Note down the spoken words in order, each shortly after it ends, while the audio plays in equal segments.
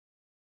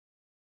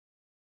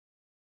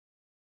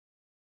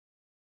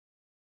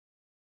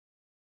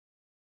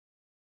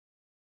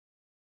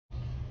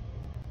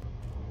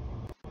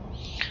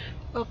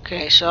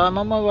Okay, so I'm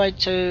on my way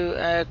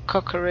to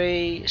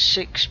Cockery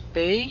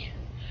 6B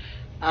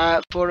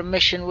for a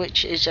mission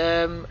which is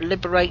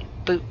Liberate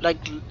Bootleg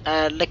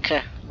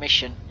liquor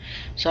mission.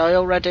 So I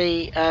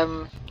already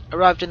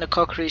arrived in the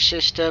Cockery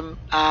system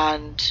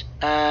and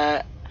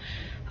I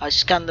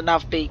scanned the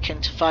nav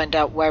beacon to find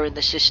out where in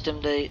the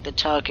system the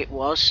target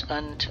was,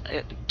 and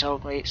it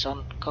told me it's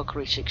on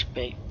Cockery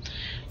 6B.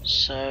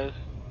 So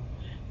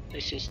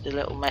this is the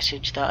little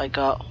message that I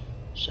got.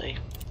 See,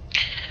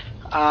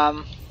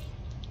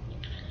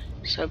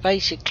 so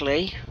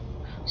basically,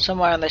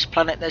 somewhere on this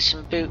planet there's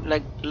some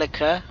bootleg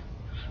liquor,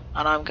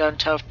 and I'm going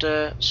to have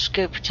to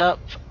scoop it up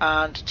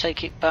and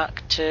take it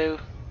back to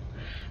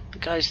the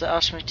guys that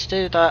asked me to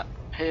do that,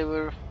 who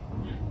were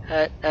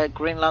at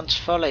Greenland's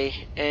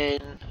Folly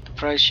in the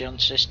Procyon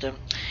system.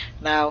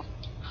 Now,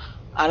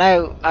 I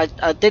know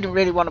I didn't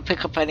really want to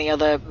pick up any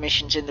other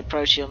missions in the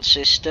Procyon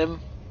system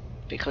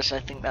because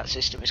I think that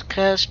system is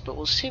cursed, but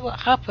we'll see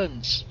what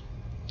happens.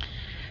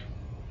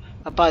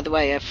 And by the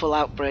way, a full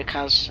outbreak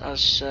has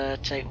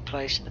taken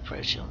place in the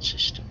Procyon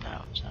system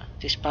now, so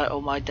despite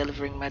all my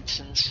delivering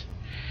medicines.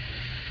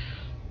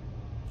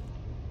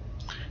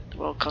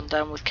 They're all gone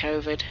down with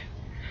COVID.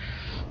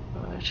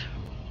 Right.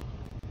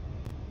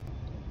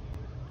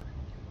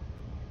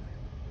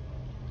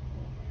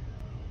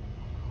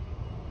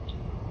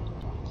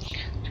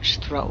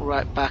 Just throttle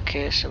right back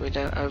here so we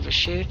don't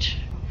overshoot,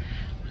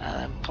 and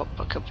then pop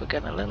back up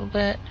again a little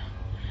bit.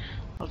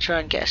 I'll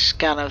try and get a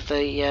scan of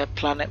the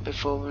planet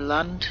before we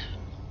land.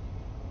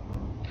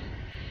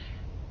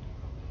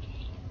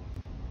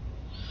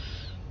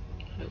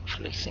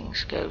 Hopefully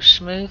things go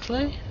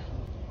smoothly.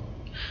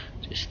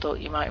 Just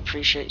thought you might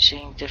appreciate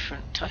seeing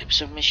different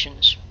types of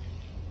missions.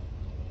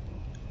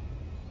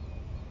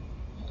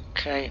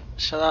 Okay,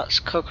 so that's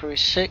Cockery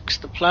 6,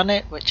 the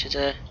planet, which is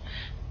a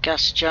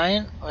gas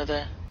giant with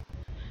a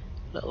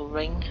little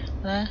ring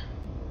there.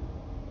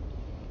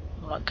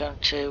 I'm not going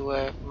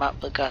to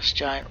map the gas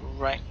giant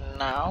right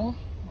now.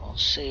 We'll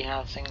see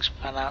how things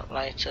pan out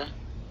later.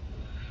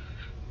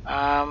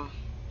 But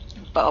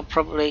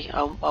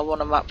I'll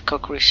want to map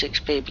Cockery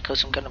 6B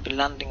because I'm going to be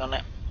landing on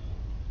it.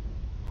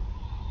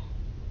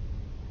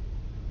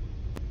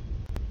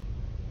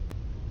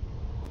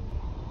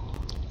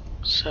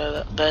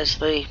 So there's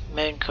the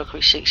moon,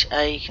 Cockery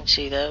 6A. You can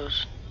see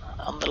those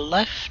on the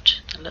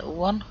left, the little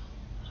one.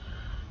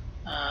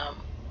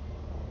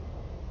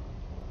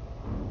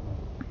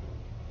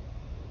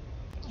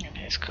 And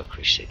here's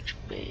Cockery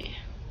 6B.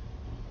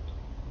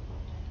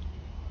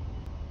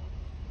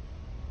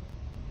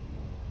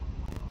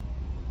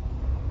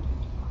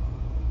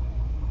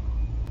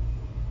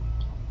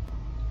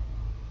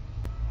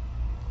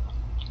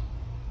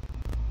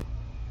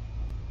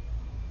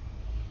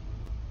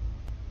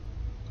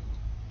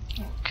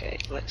 Okay,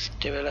 let's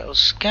do a little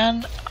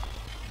scan.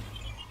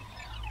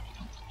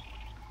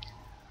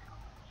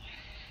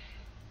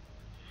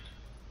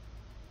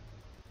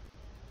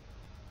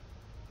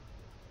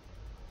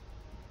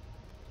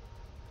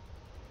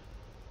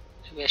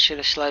 Maybe I should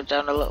have slowed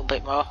down a little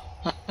bit more.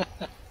 I'm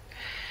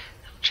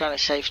trying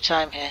to save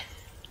time here.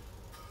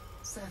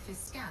 Surface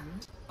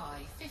scanned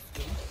by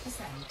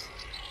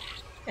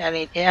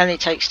 50%. It only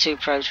takes 2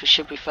 probes, we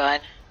should be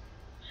fine.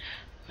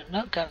 We're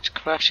not going to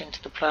crash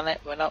into the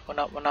planet. We're not.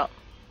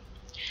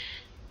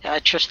 Yeah, I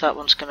trust that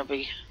one's gonna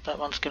be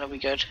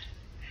good.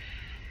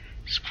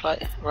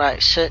 Supply,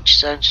 right, search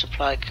zone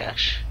supply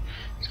cache.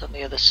 It's on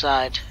the other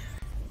side.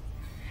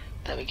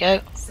 There we go.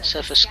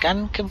 Surface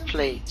scan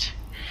complete.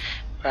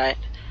 Right.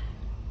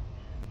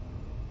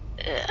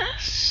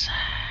 Yes.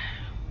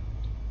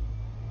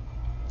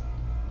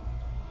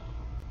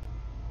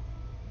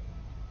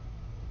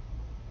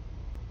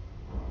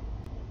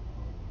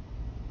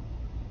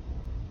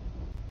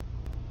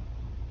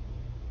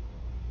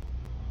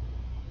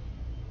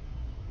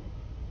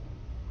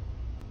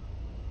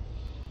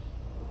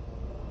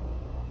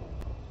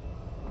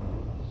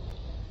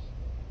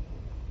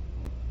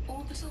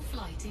 Orbital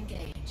flight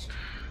engaged.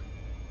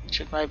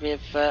 Should maybe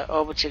have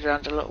orbited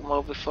around a little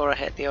more before I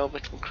hit the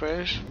orbital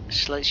cruise. It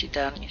slows you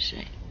down, you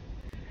see.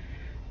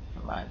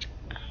 Never mind.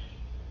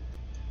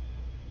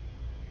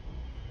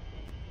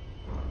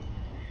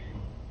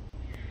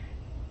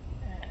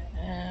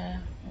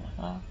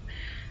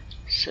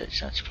 Search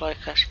that supply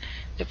cache.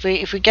 If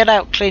we get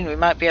out clean, we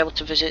might be able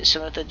to visit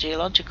some of the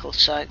geological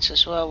sites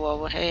as well while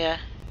we're here.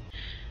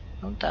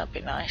 Wouldn't that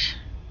be nice?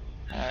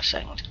 Hang on a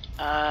second.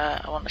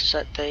 I want to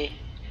set the.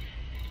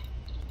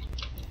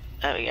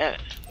 There we go.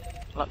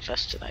 Lock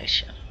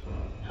destination.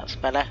 That's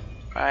better.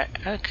 Right,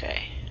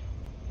 okay.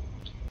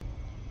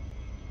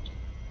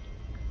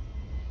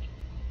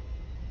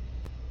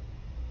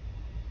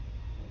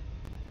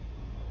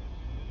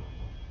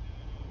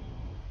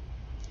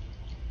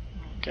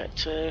 Get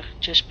to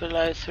just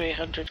below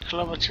 300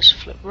 kilometers,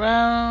 flip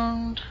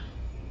round.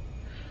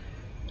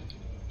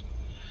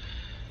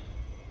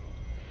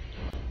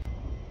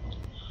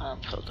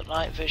 And put the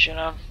night vision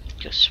on,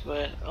 because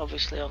we're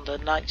obviously on the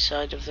night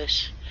side of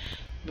this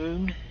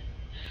moon.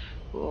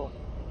 Whoa.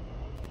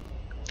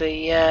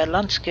 The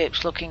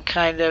landscape's looking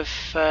kind of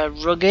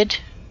rugged,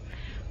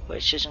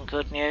 which isn't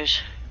good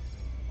news.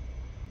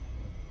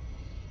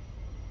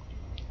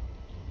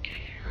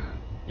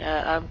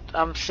 Yeah,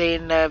 I'm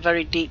seeing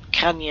very deep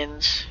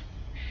canyons.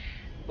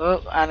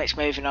 Oh, and it's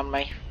moving on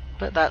me,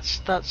 but that's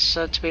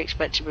to be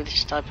expected with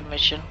this type of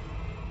mission.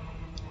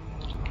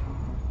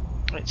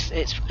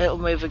 It'll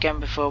move again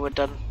before we're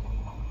done.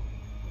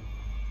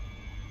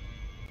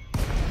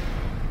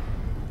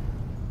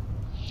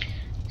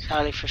 It's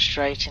highly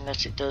frustrating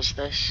that it does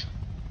this.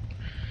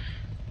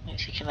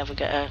 Means you can never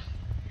get a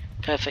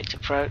perfect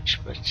approach,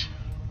 but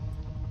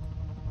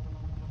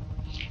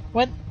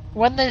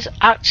when there's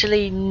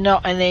actually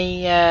not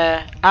any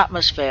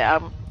atmosphere,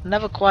 I'm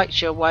never quite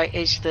sure why it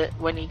is that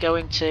when you go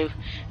into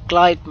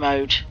glide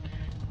mode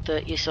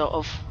that you sort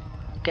of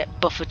get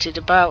buffeted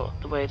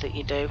about the way that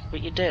you do,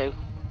 but you do.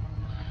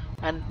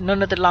 And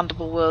none of the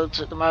landable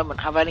worlds at the moment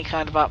have any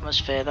kind of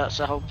atmosphere. That's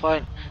the whole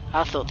point.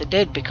 I thought they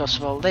did because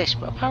of all this,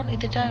 but apparently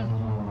they don't.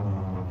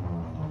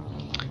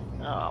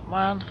 Oh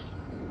man.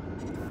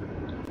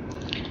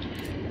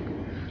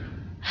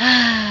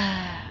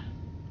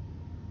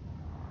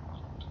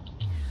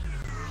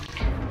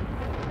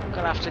 I'm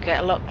gonna have to get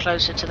a lot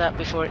closer to that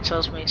before it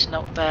tells me it's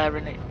not there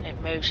and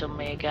it moves on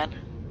me again.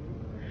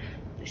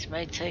 This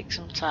may take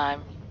some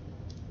time.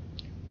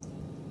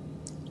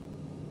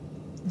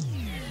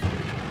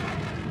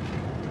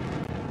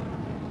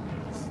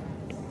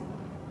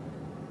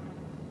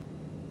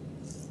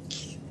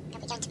 I'll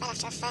be going to bed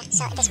after I've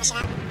sorted this mission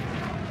out.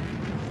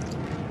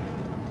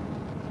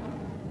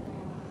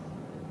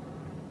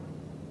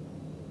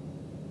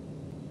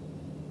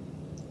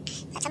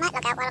 But I might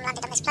log out while I'm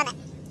landed on this planet.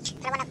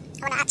 But I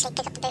want to actually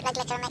pick up the bootleg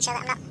liquor and make sure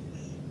that I'm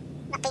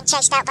not being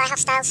chased out by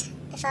hostiles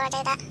before I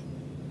do that.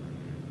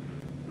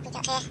 What have we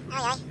got here?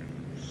 Oh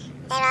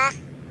yeah.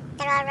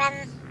 There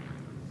are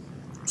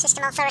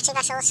system authority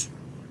vessels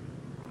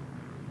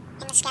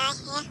in the sky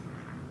here.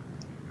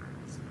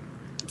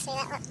 You can see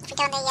that. Look, if we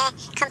go on the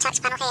contacts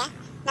panel here,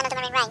 none of them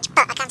are in range,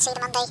 but I can see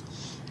them on the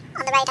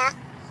radar.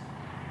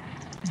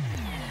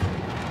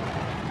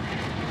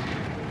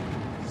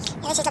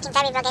 Yeah, this is looking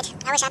very rugged.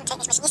 I wish I hadn't taken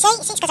this mission. You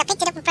see it's because I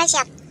picked it up in Pro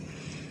Shop.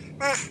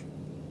 Ugh.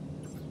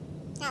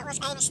 That was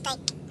a mistake.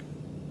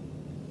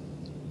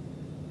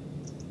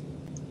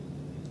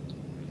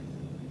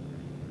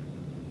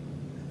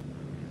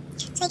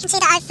 So you can see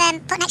that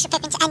I've put an extra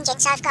pip into engine,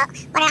 so I've got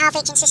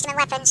 1.5 each in system and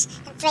weapons,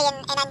 and 3 in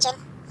engine,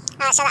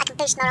 so that I can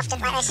boost more often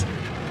like this.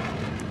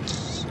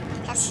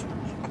 Because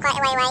we're quite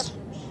a way away,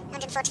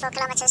 144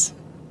 kilometres.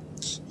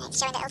 It's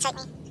showing that it'll take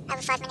me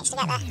over 5 minutes to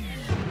get there.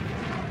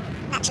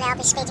 Naturally, I'll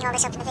be speeding all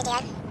this up in the video.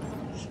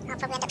 I'll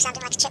probably end up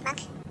sounding like a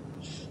chipmunk,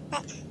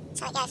 but that's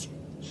how it goes.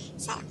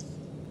 So.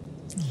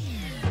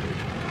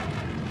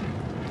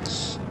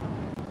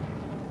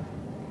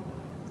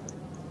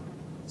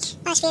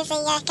 Nice view of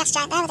the gas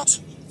giant there with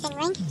its thin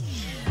ring.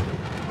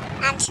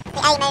 And the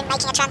A moon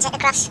making a transit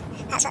across.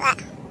 That's what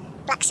that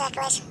black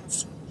circle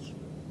is.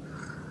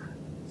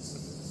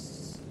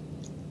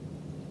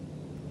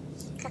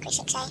 Cookery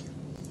 6A.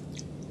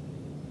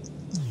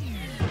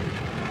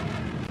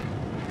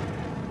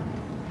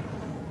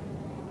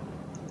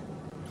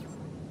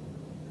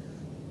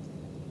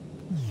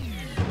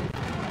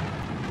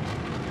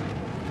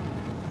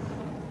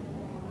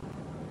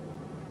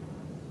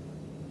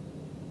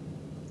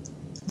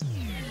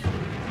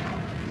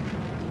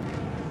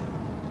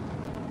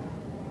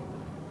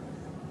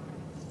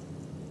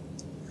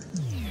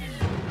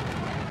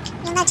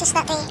 You'll notice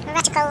that the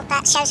reticle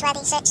that shows where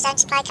the search zone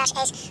supply cache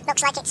is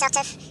looks like it's sort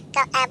of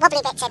got wobbly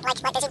bits in, like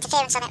there's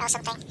interference on it or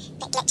something, a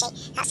bit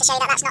glitchy. That's to show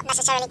that that's not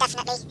necessarily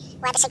definitely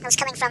where the signal's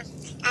coming from,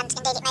 and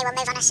indeed it may well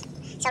move on us.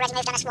 It's already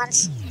moved on us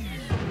once.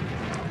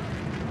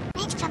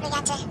 It's probably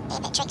going to be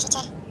a bit tricky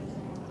to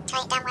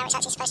tie it down where it's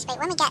actually supposed to be.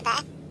 When we get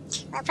there,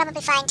 we'll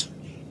probably find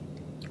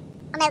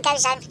a no-go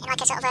zone in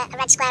like a sort of a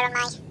red square on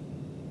my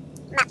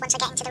map once I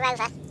get into the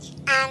rover,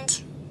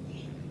 and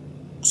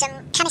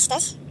some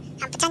canisters,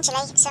 and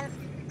potentially some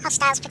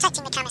hostiles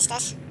protecting the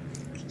canisters.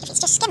 If it's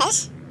just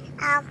skimmers,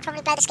 I'll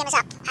probably blow the skimmers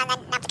up and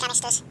then nab the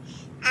canisters.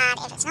 And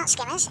if it's not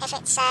skimmers, if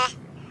it's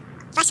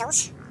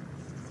vessels,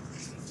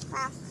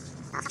 well,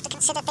 I'll have to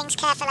consider things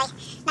carefully.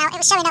 Now, it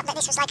was showing up that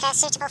this was like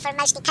suitable for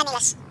mostly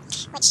penniless,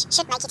 which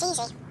should make it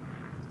easy.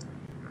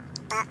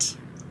 But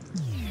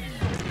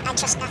I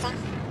trust nothing.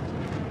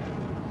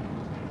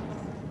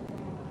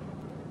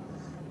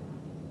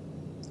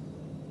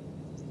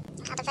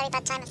 I had a very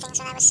bad time of things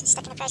when I was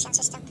stuck in the Procyon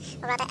system,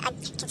 or rather, I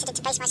considered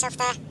to base myself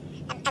there,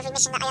 and every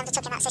mission that I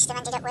undertook in that system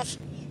ended up with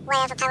way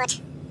overpowered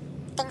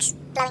things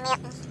blowing me up.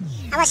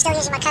 I was still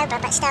using my Cobra,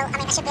 but still, I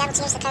mean, I should be able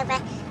to use the Cobra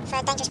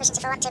for dangerous missions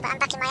if I want to, but I'm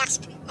back in my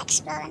ASP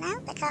Explorer now,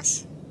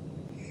 because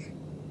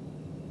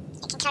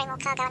it can carry more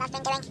cargo, and I've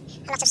been doing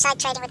a lot of side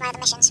trading with my other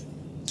missions.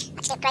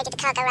 Actually upgraded the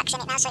cargo racks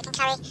in it now, so it can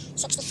carry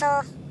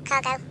 64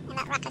 cargo in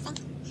that rack, I think.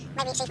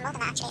 Maybe it's even more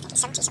than that, actually. I think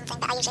it's 70 something,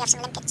 but I usually have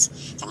some limpets,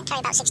 so I can carry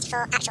about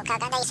 64 actual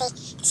cargo. And there you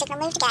see, the signal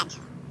moved again.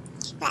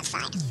 But that's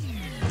fine.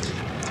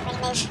 Didn't really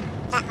move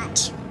that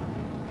much.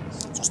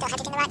 So we're still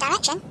headed in the right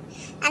direction.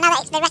 And now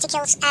that the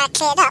reticule's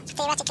cleared up,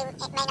 theoretically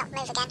it may not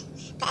move again.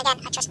 But again,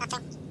 I trust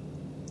nothing.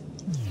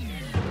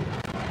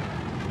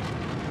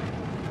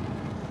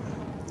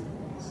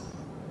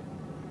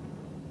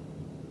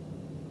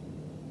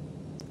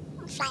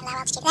 Flying low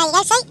altitude. There you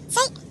go, see?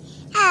 See?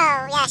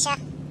 Oh, yeah, sure.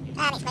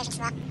 And it's moving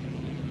some more.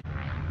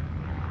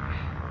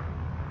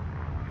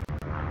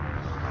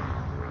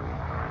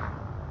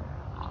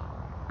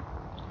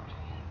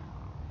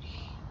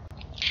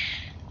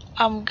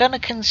 I'm going to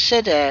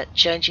consider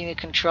changing the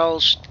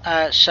controls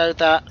so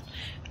that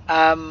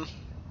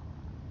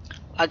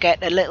I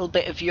get a little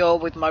bit of yaw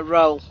with my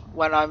roll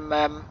when I'm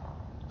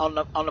on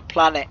a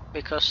planet,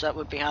 because that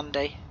would be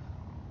handy.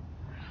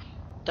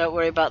 Don't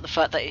worry about the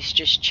fact that it's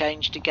just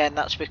changed again.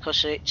 That's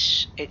because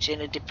it's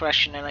in a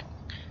depression and I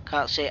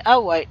can't see it.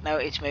 Oh wait, no,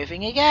 it's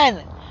moving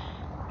again.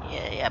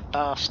 Yeah,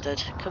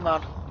 bastard. Come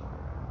on.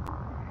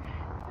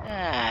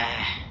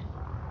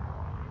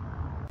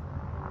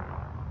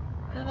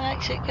 Where the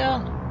heck's it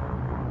gone?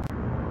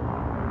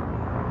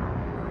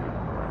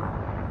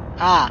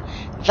 Ah,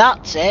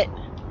 that's it.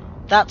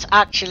 That's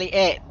actually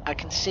it. I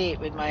can see it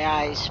with my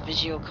eyes.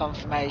 Visual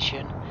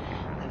confirmation.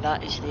 And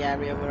that is the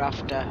area we're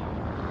after.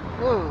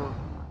 Whoa.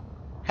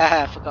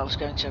 Haha, I forgot I was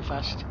going so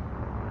fast.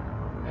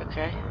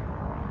 Okay.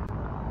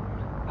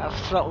 I've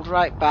throttled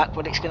right back,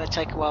 but it's going to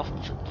take a while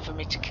for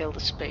me to kill the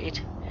speed.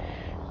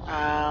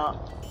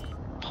 I'll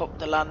pop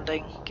the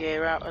landing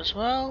gear out as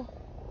well.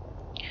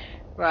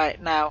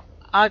 Right, now,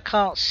 I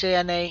can't see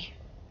any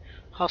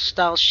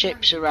hostile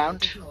ships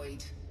around.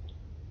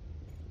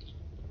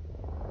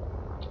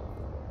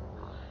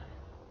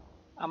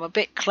 I'm a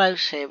bit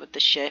close here with the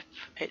ship.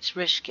 It's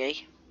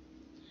risky.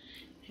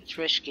 It's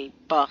risky,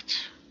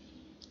 but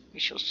we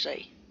shall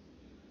see.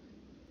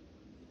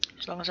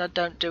 As long as I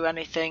don't do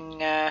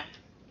anything,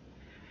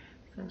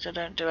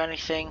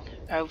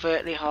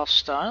 overtly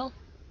hostile,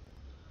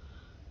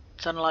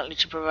 it's unlikely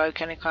to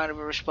provoke any kind of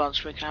a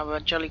response. We can have a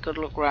jolly good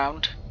look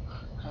round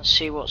and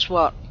see what's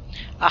what.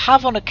 I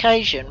have on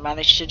occasion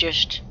managed to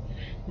just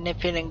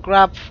nip in and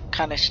grab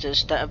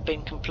canisters that have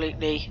been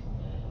completely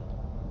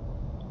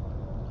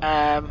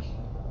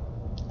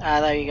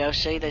there you go,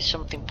 see, there's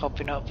something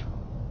popping up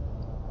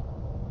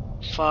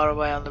far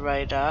away on the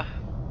radar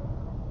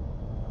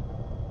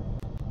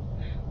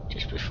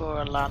just before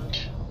I land.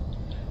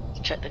 Let's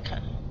check the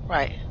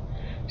right,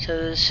 so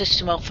there's a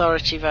system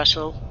authority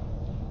vessel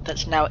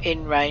that's now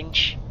in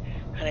range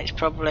and it's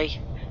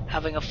probably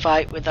having a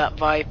fight with that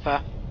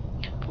Viper,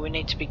 but we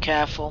need to be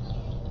careful.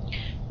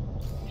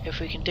 If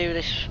we can do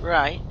this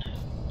right,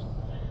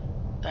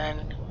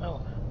 then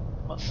oh,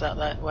 what's that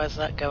there? Where's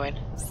that going?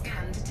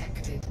 Scan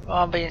detected. Oh,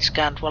 I'm being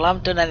scanned. Well, I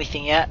haven't done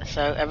anything yet,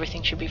 so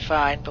everything should be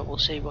fine, but we'll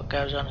see what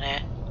goes on here.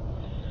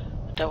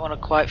 I don't want to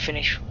quite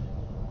finish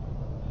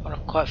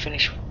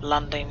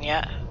landing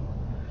yet.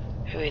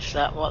 Who is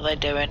that? What are they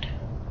doing?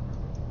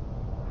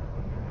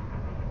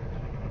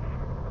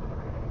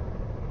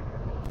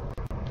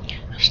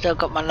 I've still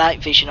got my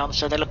night vision on,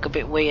 so they look a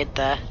bit weird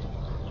there.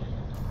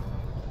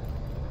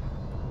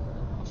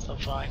 So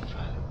fine.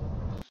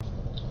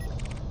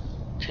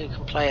 Two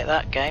can play at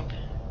that game.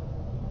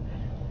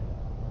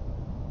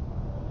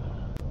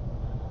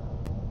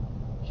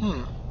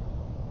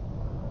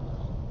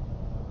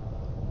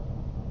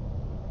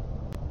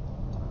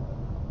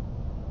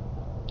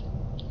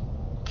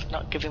 It's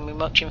not giving me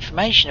much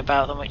information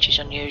about them, which is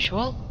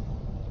unusual.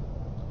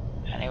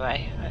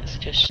 Anyway, let's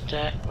just,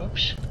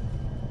 whoops.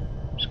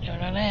 What's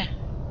going on here?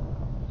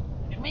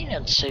 What do you mean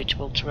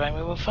unsuitable terrain?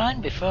 We were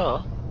fine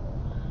before.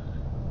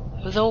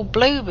 It was all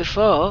blue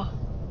before.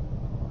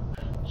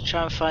 Let's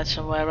try and find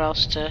somewhere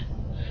else to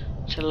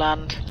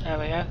land. There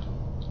we go.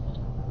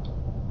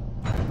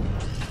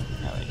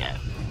 There we go.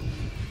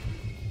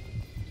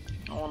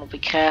 I want to be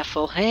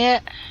careful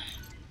here,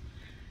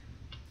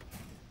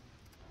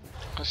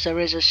 because there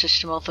is a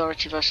system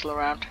authority vessel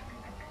around.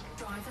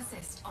 Drive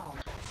assist on.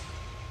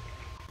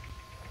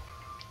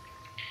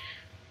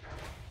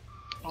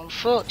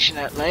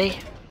 Unfortunately,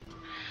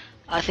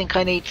 I think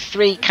I need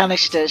 3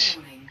 canisters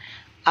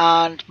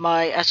and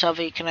my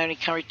SRV can only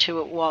carry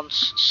 2 at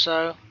once,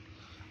 so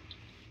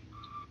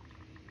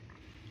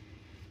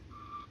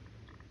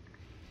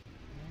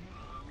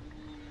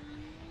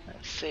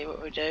let's see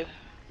what we do.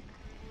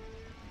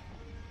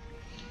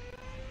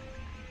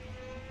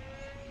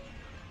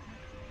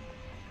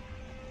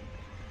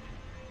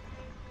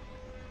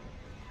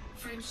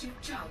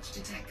 Frameshift charge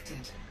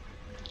detected.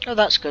 Oh,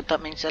 that's good,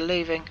 that means they're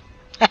leaving.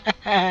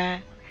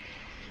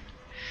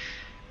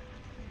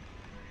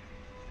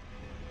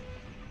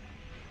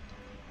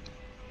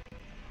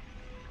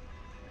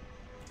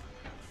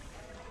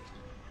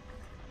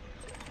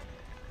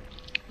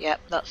 Yep,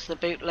 that's the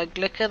bootleg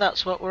liquor,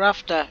 that's what we're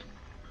after.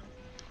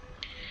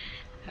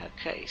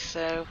 Okay,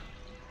 so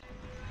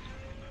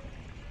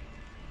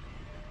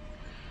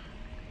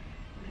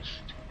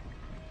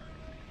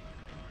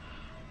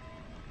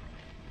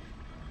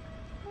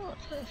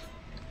what's this?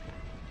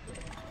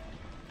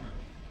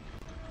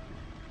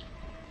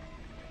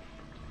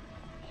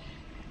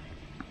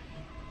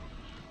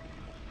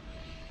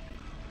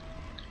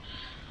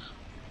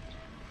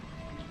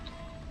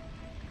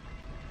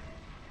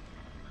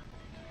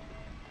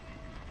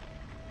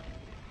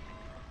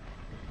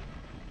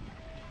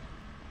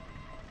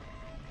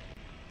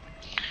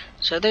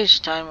 So this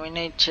time we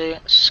need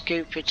to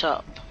scoop it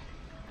up.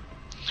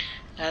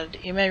 And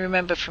you may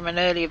remember from an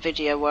earlier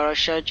video where I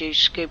showed you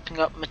scooping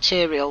up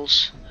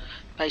materials,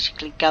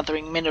 basically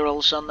gathering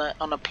minerals on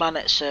a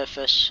planet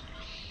surface,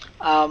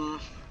 that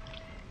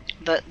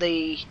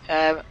the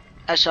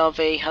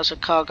SRV has a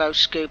cargo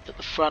scoop at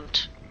the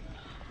front.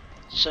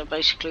 So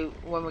basically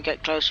when we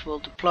get close we'll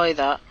deploy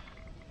that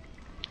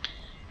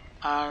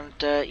and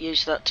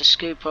use that to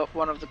scoop up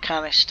one of the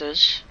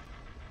canisters.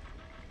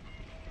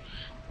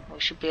 We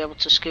should be able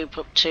to scoop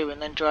up 2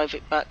 and then drive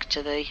it back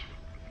to the...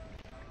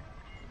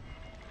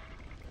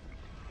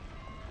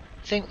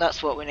 I think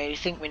that's what we need. I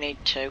think we need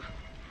 2.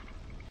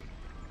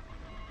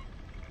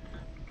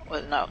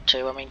 Well, not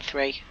 2, I mean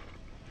 3.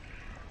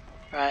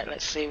 Right,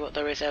 let's see what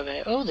there is over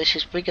here. Oh, this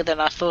is bigger than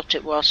I thought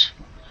it was.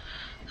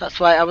 That's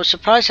why I was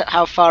surprised at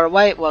how far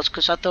away it was,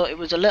 because I thought it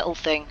was a little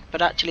thing,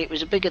 but actually it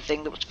was a bigger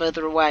thing that was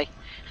further away.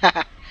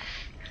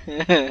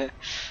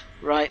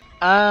 Right,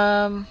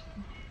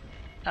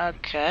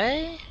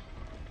 okay.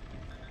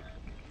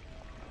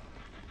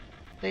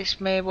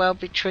 This may well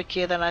be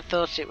trickier than I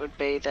thought it would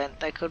be then.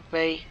 There could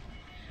be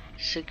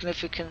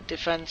significant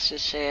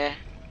defences here.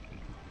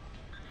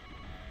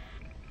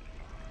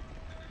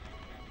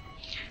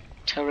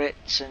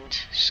 Turrets and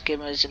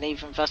skimmers and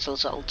even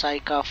vessels that will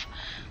take off.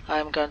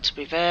 I'm going to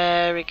be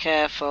very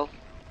careful.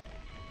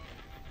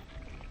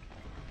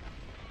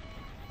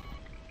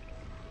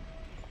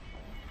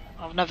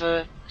 I've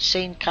never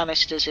seen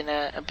canisters in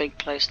a big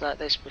place like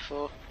this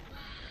before.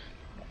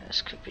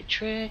 This could be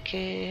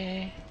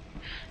tricky.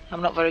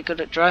 I'm not very good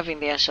at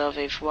driving the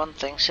SRV for one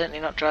thing, certainly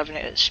not driving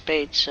it at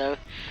speed, so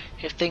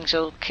if things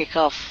all kick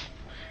off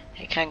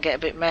it can get a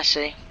bit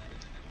messy.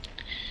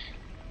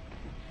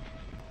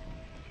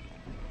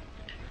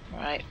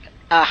 Right,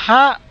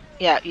 aha!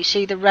 Yeah, you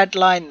see the red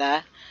line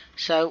there,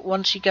 so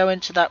once you go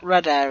into that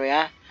red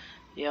area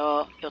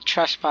you're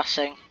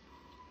trespassing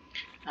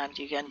and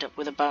you end up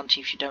with a bounty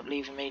if you don't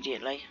leave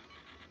immediately.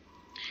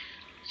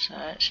 So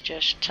let's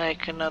just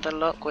take another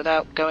look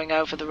without going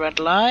over the red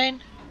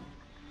line.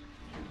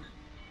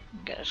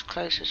 Get as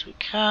close as we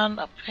can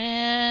up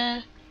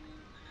here.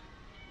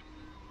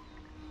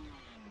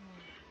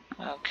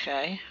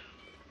 Okay.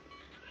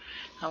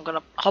 I'm going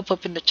to hop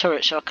up in the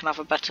turret so I can have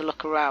a better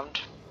look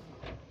around.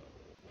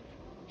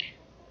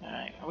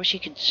 Alright, I wish you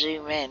could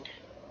zoom in.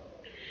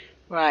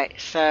 Right,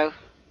 so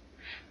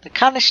the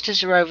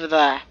canisters are over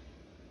there.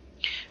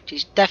 It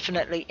is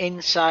definitely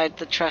inside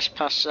the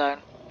trespass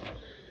zone.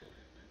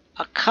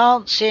 I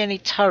can't see any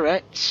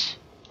turrets.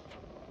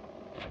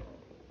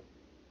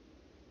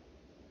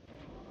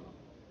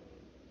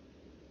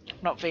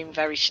 Not being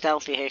very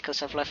stealthy here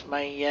because I've left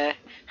my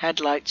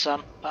headlights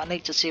on, but I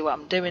need to see what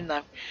I'm doing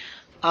though.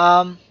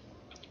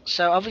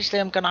 So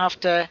obviously I'm going to have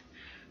to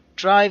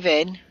drive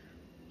in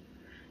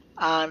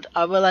and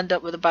I will end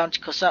up with a bounty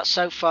because that's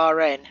so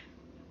far in.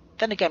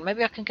 Then again,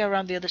 maybe I can go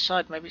around the other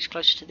side, maybe it's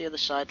closer to the other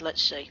side.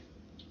 Let's see.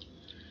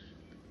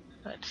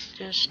 Let's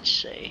just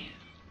see.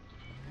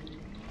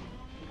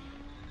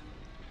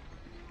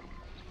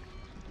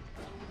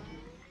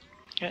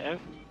 Uh-oh.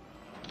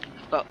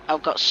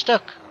 I've got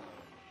stuck.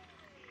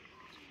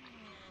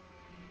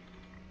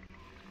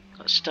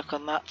 Got stuck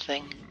on that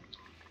thing.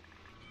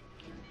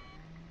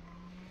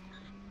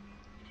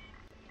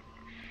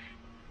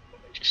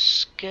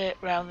 Just skirt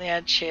round the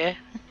edge here.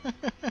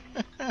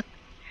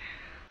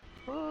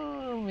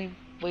 Ooh, my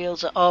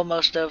wheels are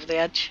almost over the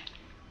edge.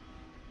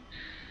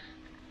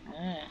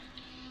 I'll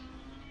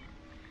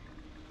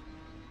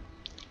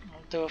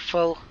do a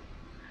full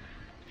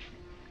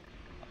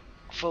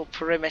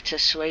perimeter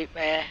sweep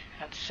here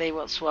and see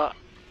what's what.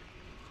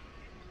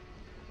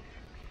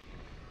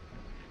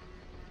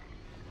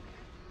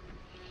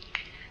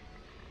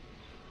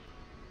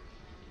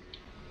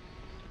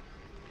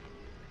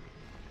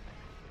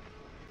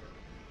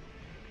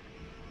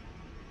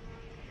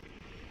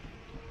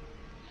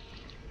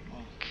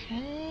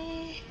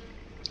 Okay.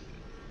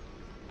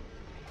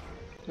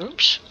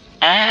 Oops.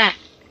 Ah!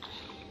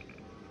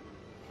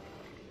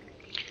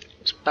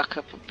 Let's back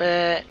up a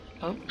bit.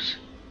 Oops.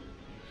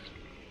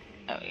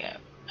 There we go.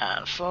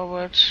 And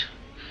forwards.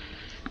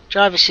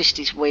 Drive assist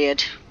is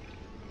weird.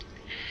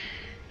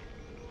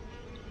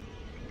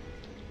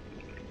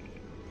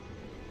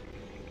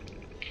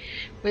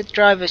 With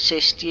drive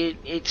assist,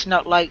 it's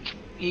not like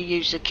you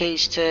use the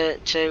keys to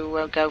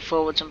go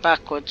forwards and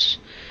backwards.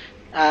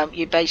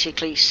 You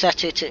basically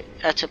set it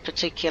at a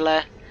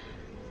particular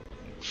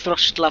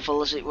thrust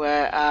level, as it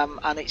were,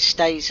 and it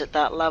stays at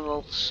that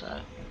level.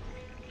 So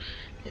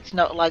it's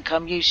not like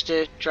I'm used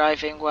to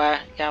driving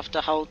where you have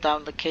to hold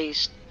down the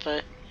keys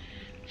for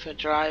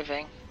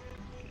driving.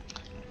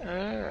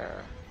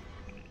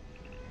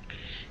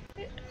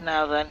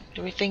 Now then,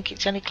 do we think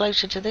it's any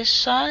closer to this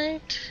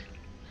side?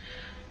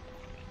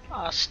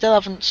 I still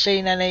haven't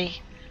seen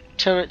any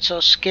turrets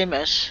or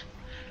skimmers,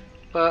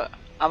 but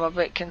I'm a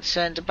bit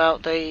concerned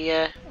about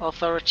the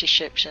authority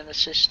ships in the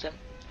system.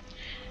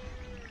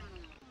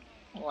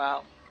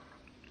 Wow.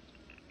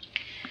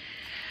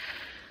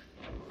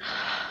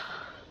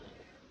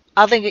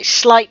 I think it's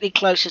slightly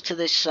closer to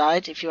this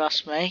side, if you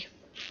ask me.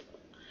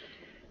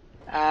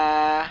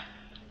 Yeah.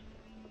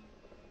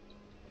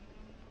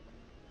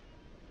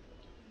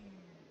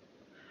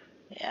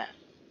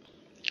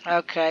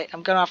 Okay,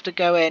 I'm gonna have to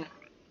go in.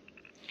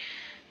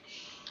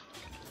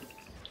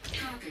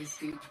 Cargo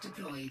scoop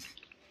deployed.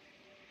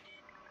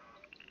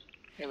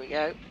 Here we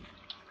go.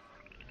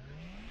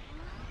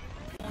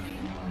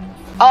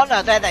 Oh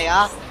no, there they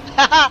are.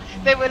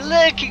 They were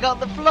lurking on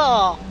the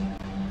floor.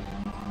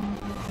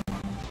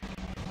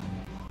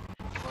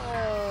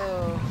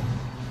 Whoa.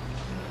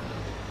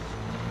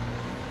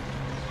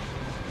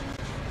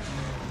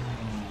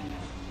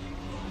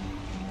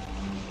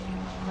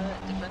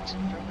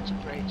 Defensive perimeter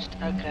breached.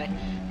 Okay,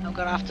 I'm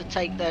gonna have to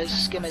take those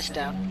skimmers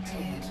down.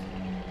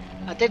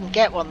 I didn't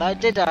get one though,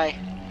 did I?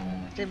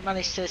 Didn't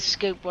manage to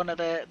scoop one of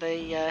the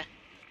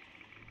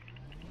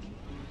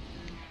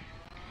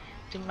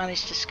didn't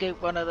manage to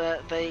scoop one of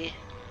the.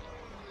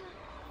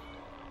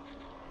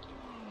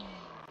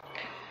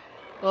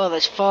 Oh,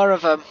 there's 4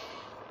 of them.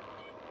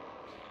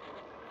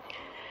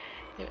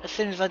 As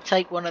soon as I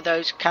take one of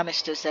those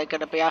canisters, they're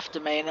going to be after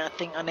me, and I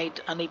think I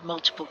need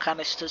multiple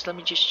canisters. Let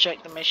me just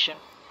check the mission.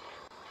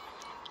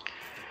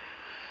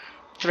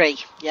 3.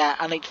 Yeah,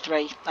 I need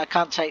 3. I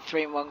can't take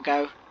 3 in one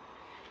go.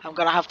 I'm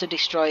going to have to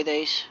destroy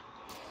these.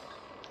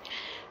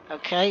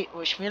 Okay,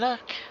 wish me luck.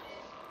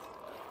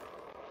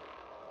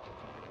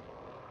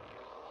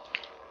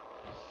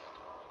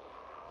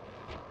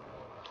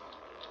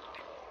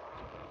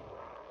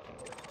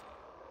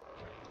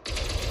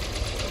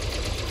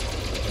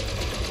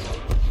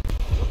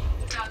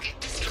 Target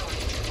destroyed.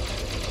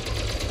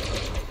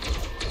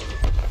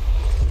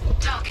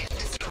 Target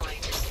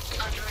destroyed.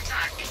 Under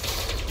attack.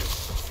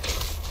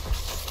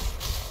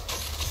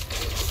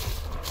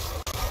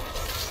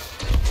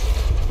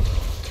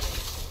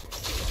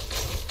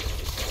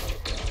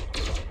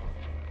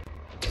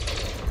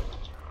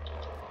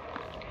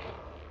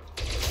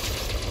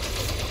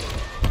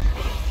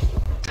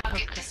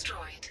 Target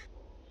destroyed.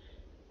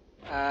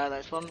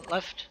 There's one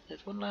left.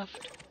 There's one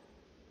left.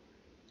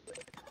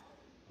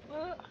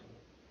 What?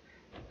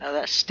 Oh,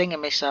 that's Stinger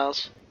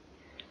missiles.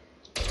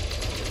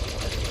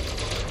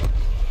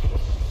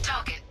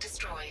 Target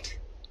destroyed.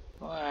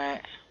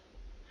 Right.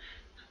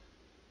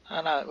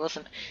 Oh no, it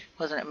wasn't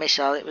a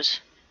missile. It was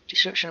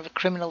destruction of a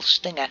criminal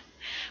Stinger.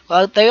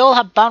 Well, they all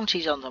have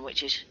bounties on them,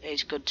 which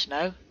is good to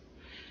know.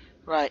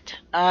 Right.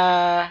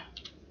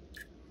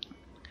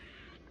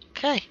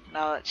 Okay.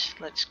 Now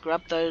let's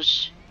grab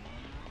those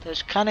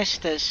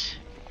canisters.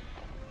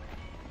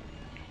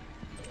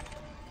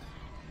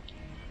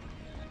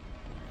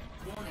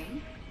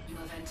 Warning, you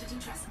have entered a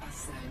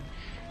trespass zone.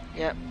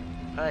 Yep.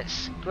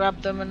 Let's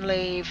grab them and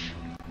leave.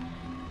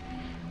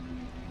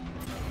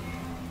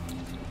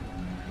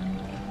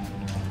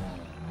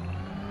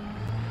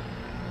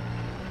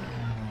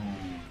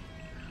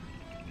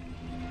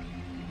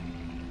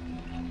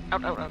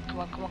 Out, out, out. Come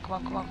on, come on, come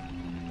on, come on.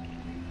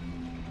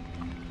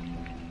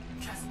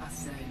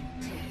 Trespass zone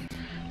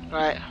cleared.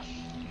 Right.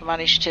 I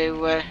managed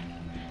to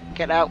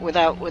get out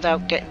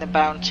without getting the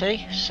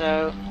bounty,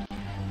 so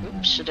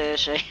oops a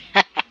daisy.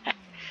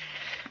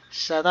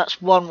 So that's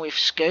one we've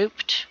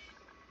scooped.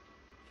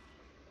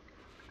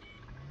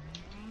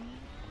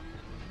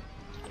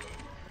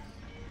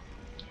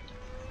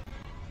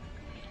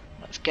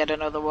 Let's get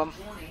another one.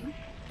 Warning,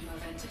 you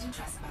have entered a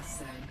trespass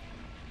zone.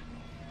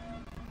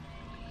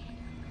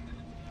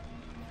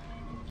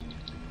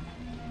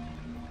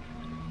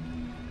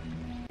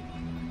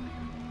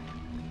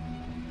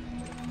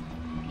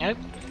 Nope.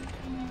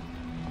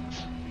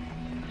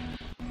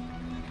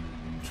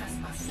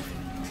 Trespass zone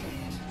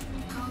cleared.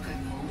 Cargo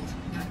hold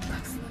at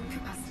maximum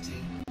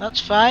capacity.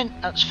 That's fine,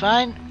 that's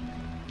fine.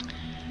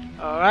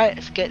 Alright,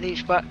 let's get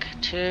these back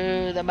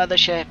to the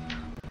mothership.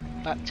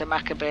 Back to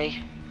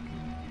Maccabee.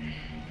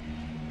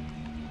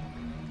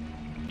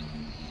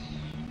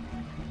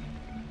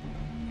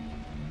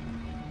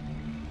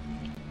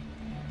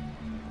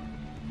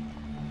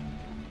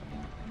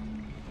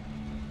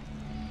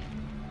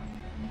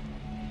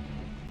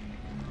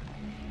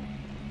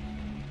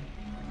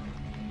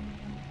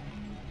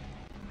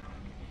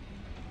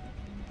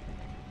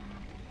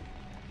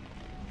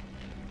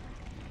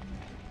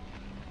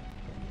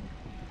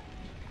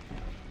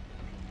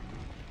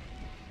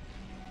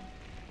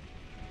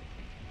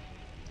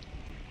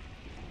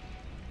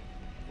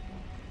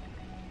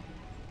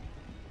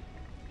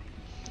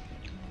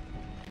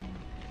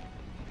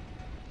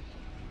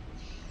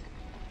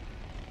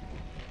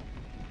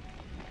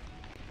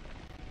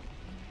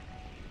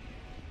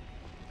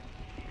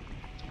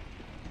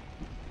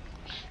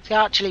 It's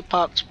actually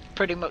parked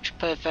pretty much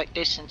perfect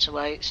distance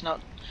away. It's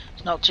not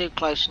too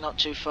close, not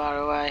too far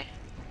away.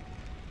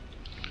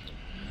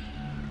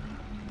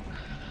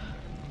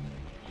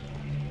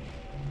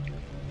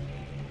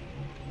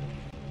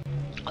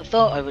 I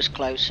thought I was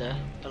closer,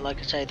 but like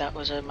I say, that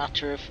was a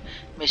matter of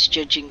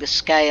misjudging the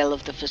scale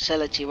of the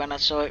facility when I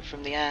saw it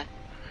from the air.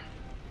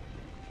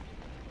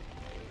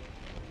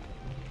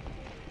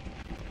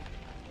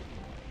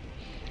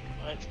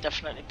 It's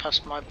definitely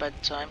past my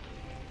bedtime.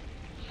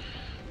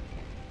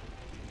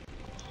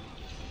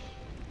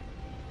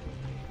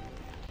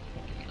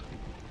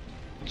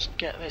 Let's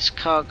get this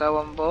cargo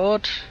on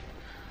board.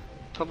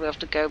 Probably have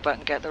to go back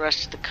and get the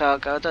rest of the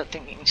cargo. I don't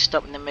think you can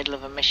stop in the middle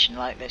of a mission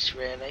like this,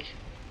 really.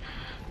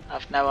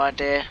 I've no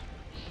idea.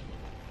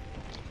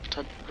 But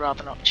I'd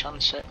rather not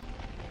chance it.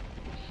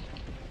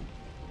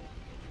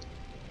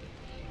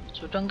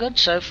 So we've done good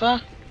so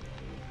far.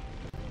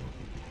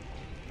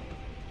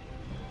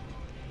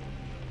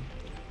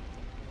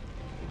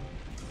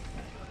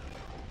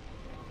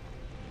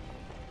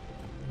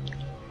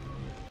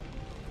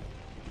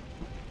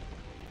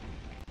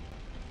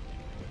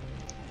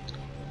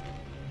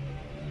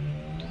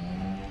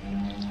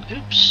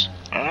 Oops.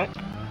 Alright.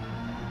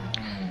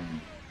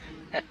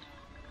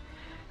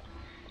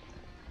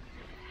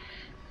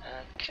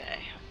 Okay.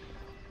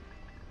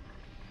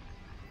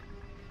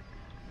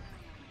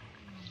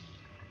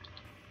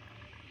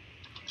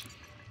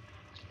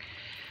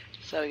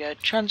 So we go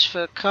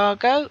transfer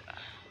cargo.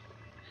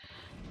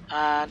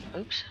 And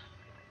oops.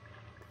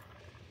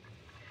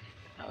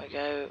 There we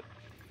go.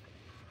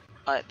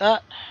 Like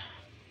that.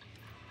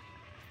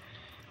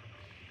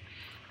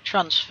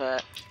 Transfer.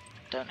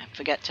 Don't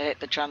forget to hit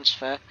the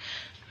transfer,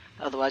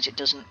 otherwise it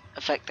doesn't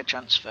affect the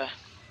transfer.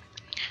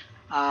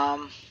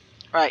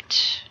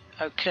 Right,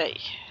 okay.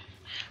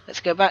 Let's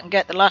go back and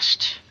get the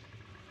last.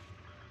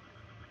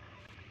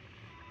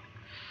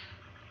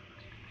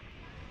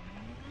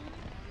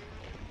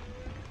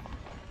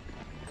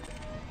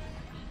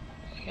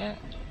 Yeah,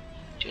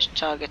 just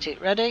target it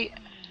ready.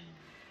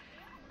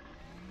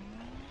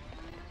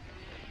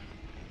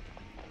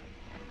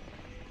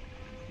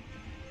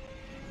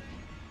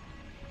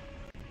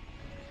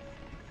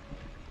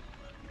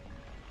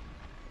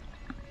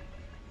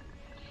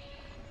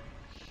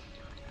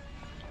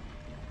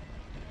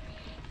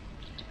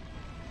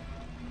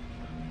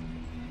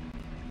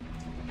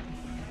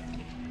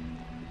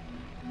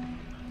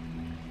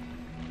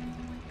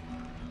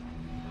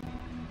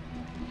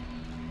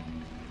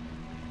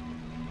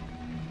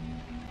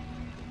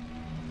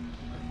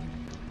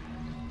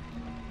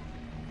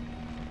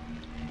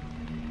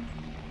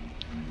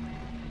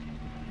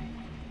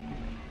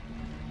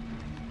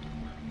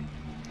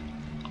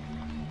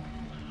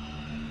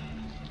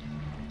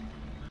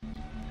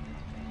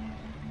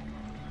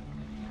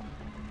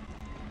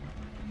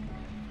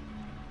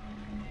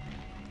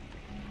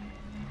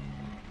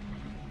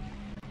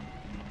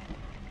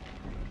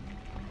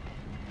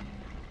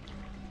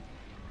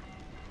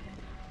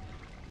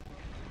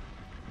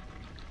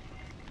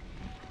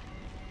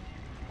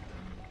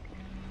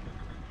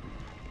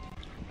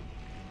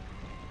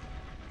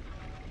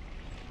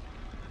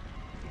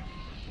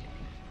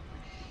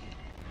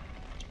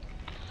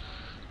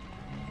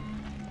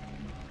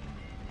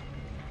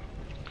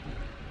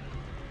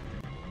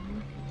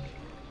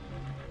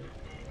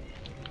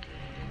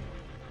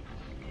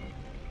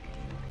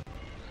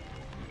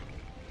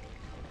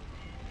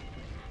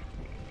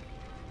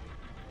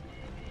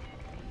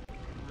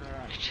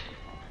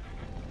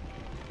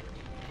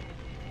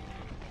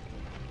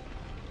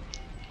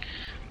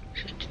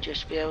 Should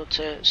just be able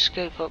to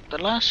scoop up the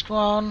last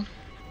one,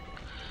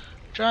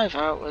 drive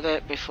out with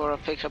it before I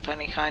pick up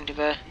any kind of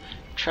a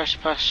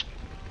trespass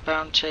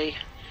bounty,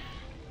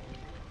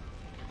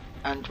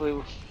 and we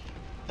will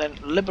then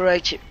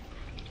liberate it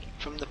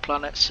from the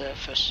planet's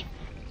surface.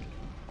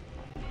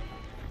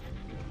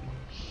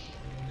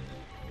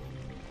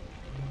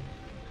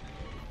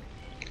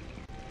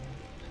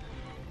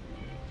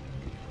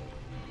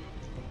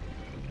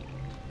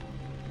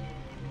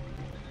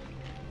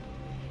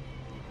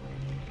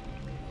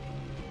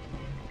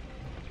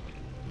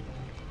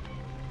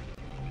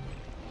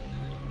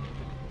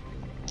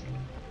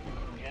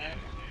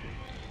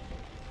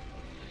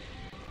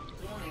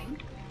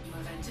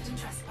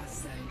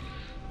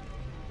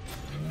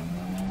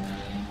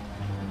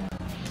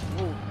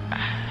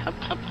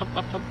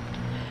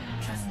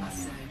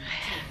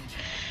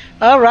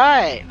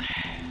 Alright.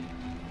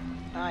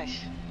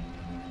 Nice.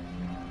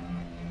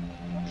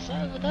 What's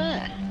over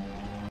there?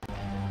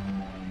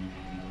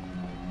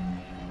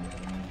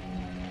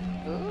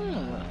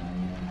 Ooh.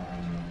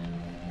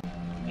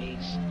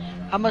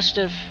 I must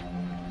have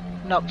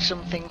knocked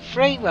something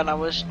free when I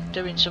was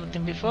doing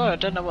something before. I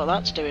don't know what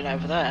that's doing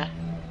over there.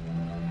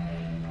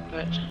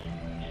 But...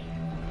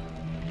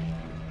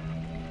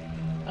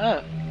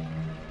 oh.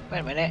 Wait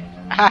a minute.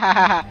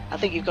 I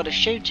think you've got to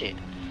shoot it.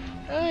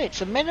 Oh,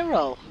 it's a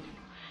mineral.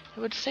 It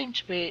would seem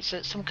to be it's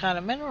some kind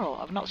of mineral.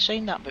 I've not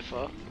seen that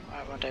before. What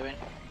am I doing?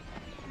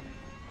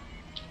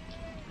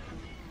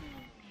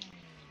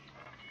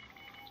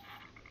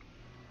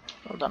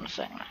 Hold on a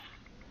second.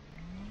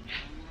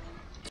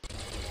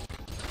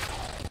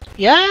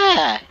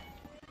 Yeah!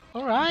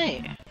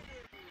 Alright.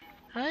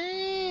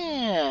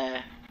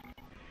 Ah,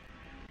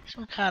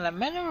 some kind of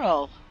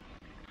mineral.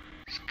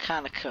 It's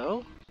kind of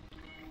cool.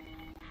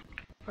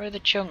 Where are the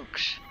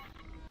chunks?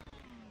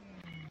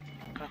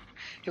 Oh,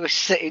 it was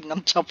sitting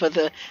on top of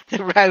the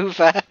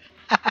rover.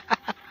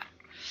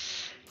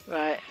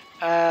 Right,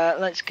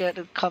 let's go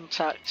to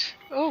contact.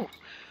 Oh,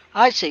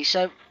 I see.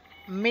 So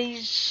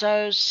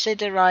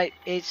mesosiderite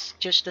is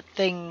just a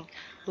thing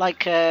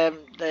like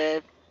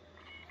the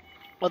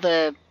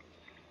other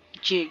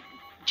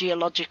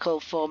geological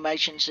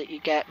formations that you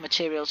get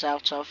materials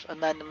out of,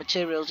 and then the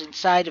materials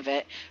inside of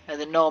it are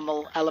the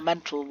normal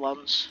elemental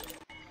ones.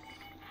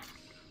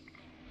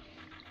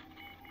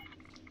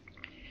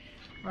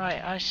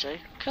 Right, I see.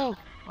 Cool.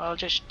 Well, I'll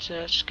just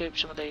scoop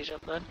some of these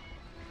up then.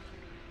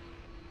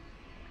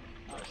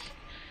 Let's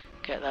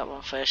get that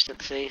one first,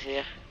 it's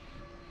easier.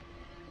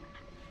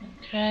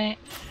 Okay.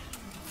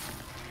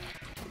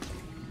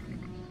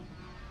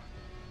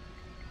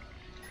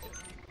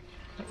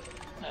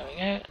 There we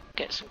go.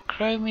 Get some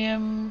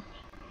chromium.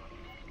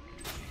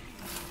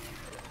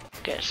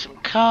 Get some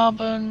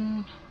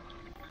carbon.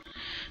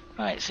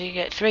 Right, so you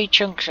get 3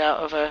 chunks out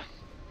of a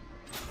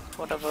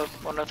whatever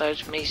one of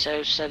those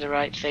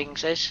mesosederite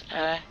things is.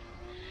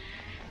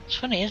 It's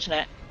funny, isn't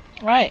it?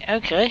 Right,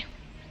 okay.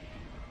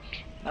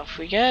 Off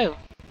we go.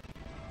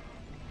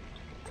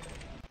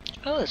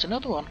 Oh, there's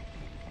another one.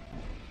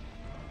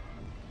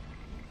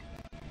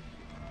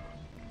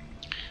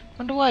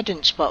 Wonder why I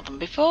didn't spot them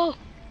before.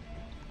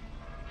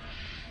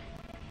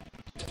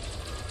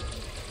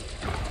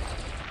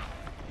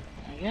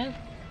 There you go.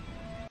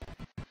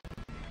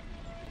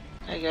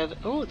 There you go.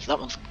 Oh, that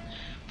one's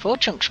 4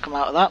 chunks come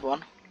out of that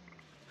one.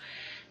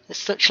 There's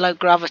such low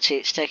gravity,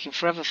 it's taking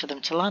forever for them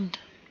to land.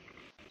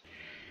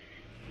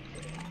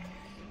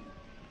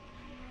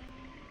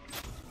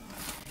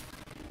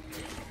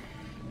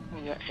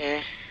 We got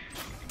here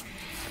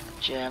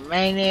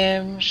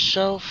germanium,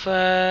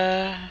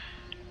 sulfur,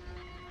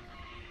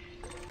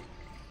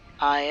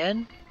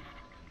 iron,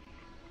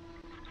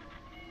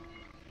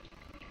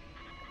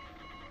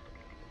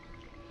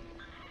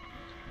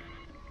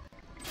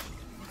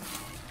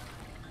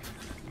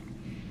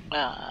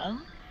 and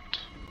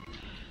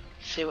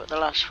see what the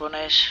last one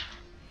is.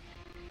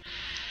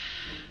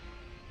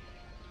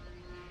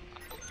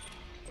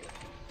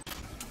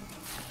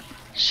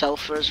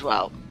 Sulfur as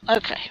well.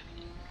 Okay.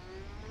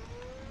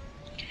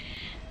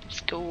 Let's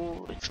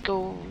go, let's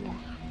go.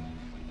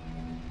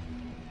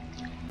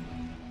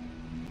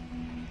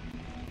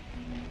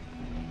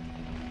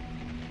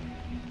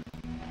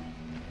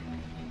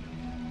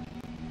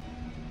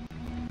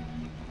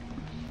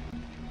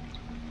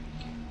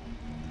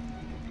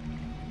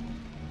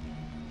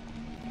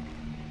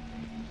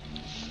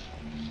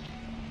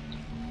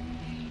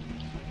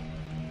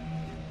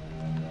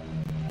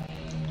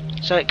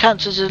 So it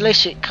counts as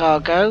illicit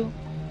cargo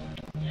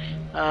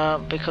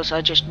because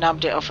I just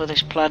nabbed it off of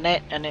this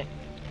planet, and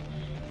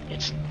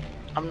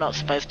I'm not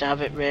supposed to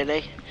have it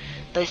really.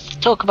 They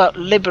talk about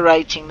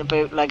liberating the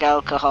bootleg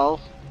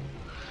alcohol,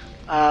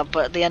 but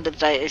at the end of the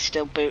day it's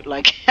still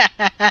bootleg.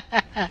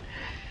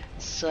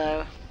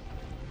 So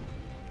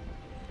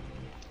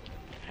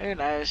who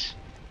knows?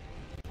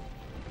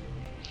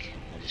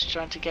 I'm just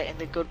trying to get in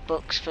the good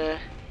books for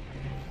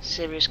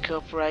Serious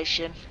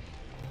Corporation.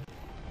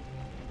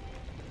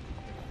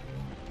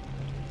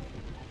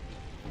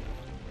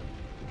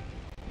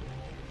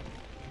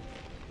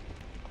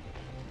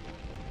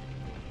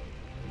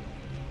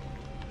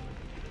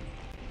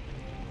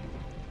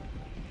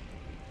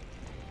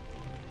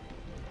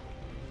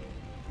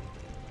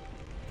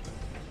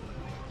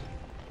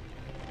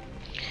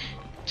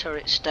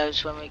 Turret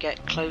stows when we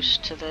get close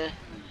to the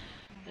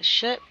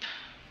ship.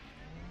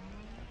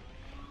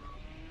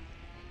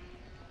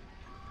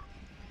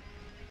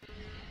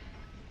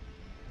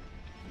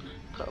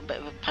 Got a bit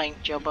of a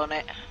paint job on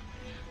it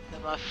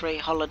with my 3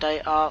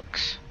 holiday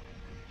arcs.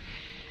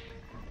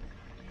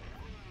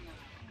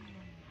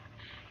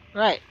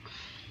 Right,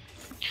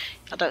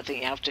 I don't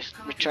think you have to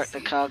retract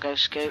the cargo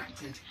scoop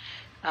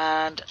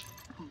and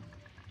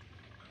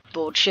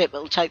board ship.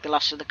 It'll take the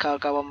last of the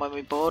cargo on when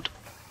we board.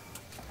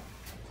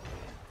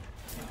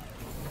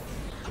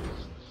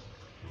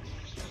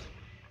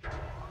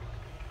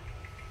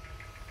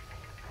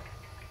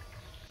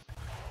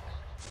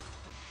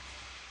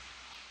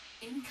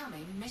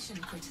 Incoming mission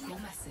critical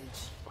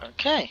message.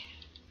 Okay.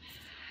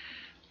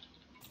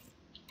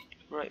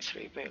 Right,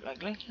 3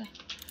 bootleg later.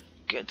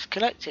 Goods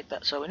collected,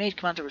 that's all we need.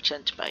 Commander,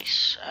 return to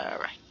base.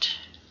 Alright.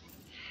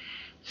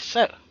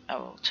 So, I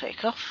will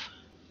take off.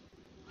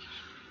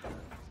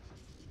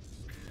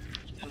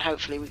 And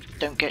hopefully we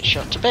don't get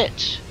shot to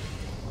bits.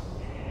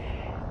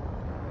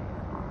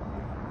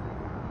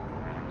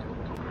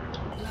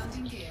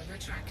 Landing gear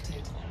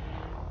retracted.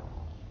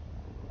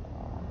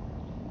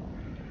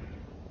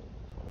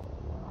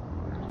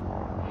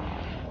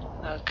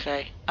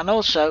 Okay, and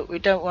also we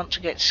don't want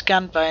to get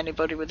scanned by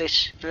anybody with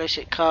this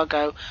illicit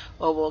cargo,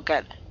 or we'll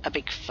get a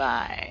big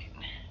fine.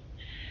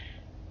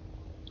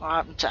 I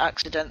happened to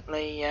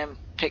accidentally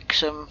pick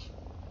some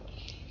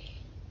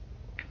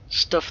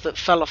stuff that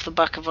fell off the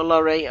back of a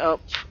lorry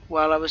up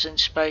while I was in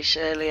space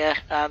earlier,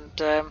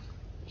 and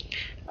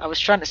I was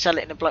trying to sell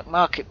it in a black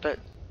market, but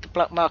the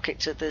black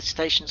markets at the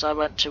stations I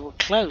went to were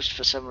closed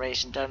for some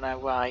reason, don't know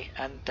why,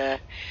 and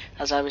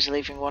as I was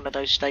leaving one of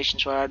those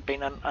stations where I'd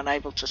been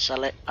unable to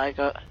sell it, I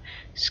got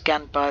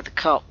scanned by the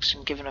cops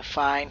and given a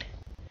fine.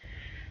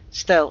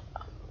 Still,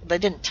 they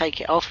didn't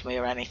take it off me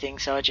or anything,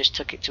 so I just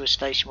took it to a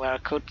station where I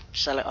could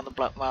sell it on the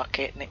black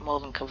market, and it more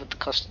than covered the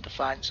cost of the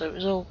fine, so it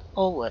was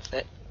all worth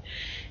it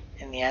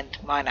in the end.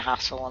 Minor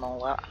hassle and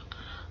all that.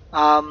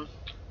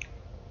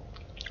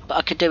 But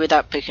I could do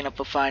without picking up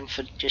a fine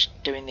for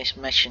just doing this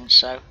mission,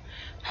 so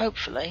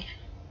hopefully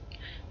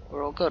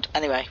we're all good.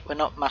 Anyway, we're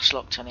not mass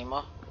locked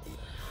anymore,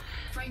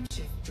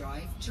 Frameshift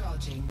drive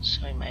charging.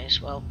 so we may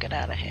as well get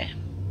out of here.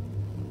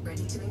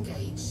 Ready to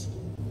engage.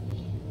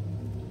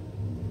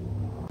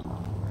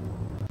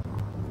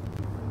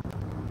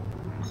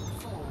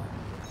 Four,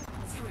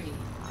 three,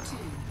 two,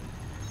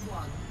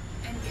 one.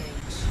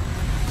 Engage.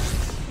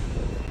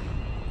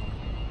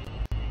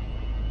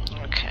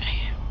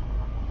 Okay.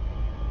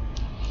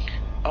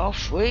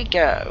 Off we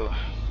go.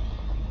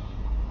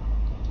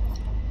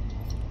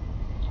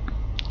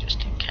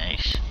 Just in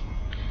case.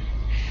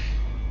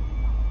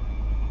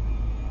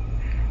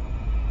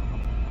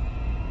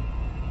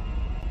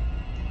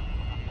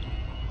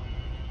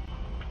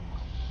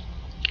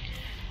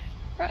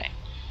 Right.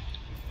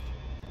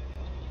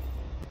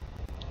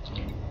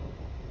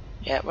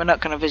 Yeah, we're not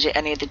going to visit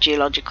any of the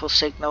geological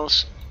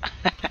signals.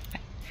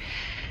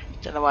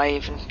 Don't know why I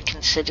even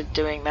considered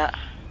doing that.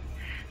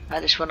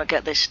 I just want to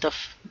get this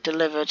stuff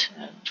delivered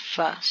and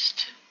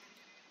fast.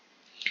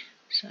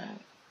 So there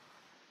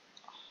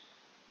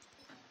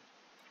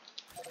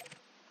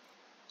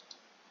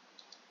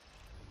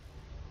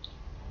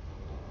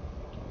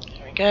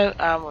we go,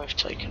 and we've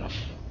taken off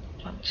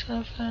planet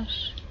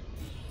surface.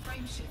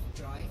 Frameshift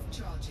drive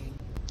charging.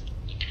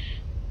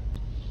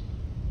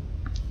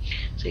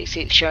 So you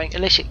see it's showing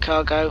illicit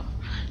cargo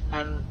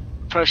and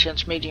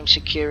Procion's medium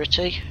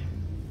security.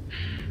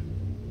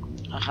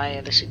 The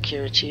higher the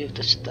security of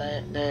the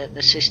system,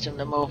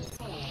 the more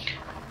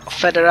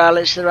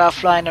federales there are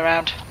flying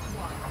around.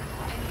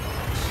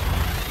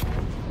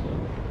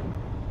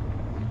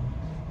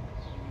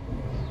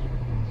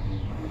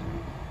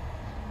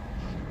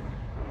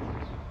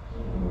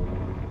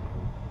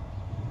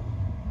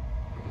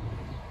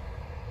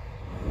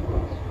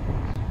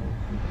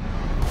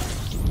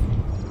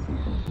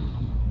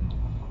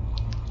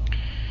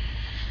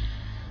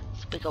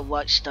 It's a big old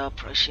white star,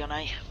 Procyon,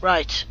 eh?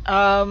 Right,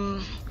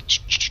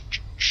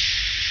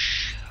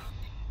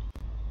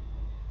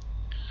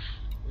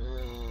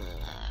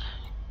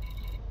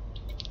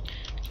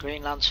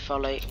 Greenland's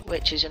Folly,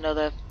 which is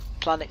another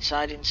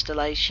planet-side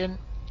installation.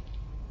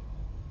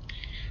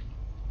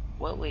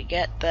 Will we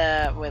get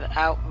there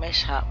without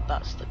mishap?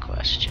 That's the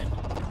question.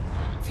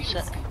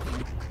 So,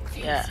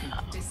 yeah,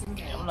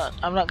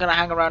 I'm not going to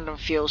hang around and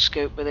fuel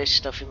scoop with this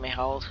stuff in my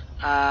hold.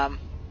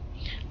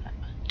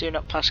 Do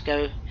not pass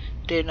go.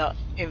 Do not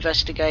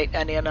investigate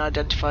any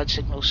unidentified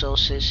signal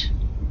sources,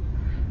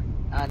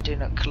 and do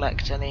not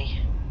collect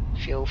any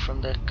fuel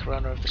from the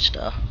corona of the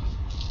star.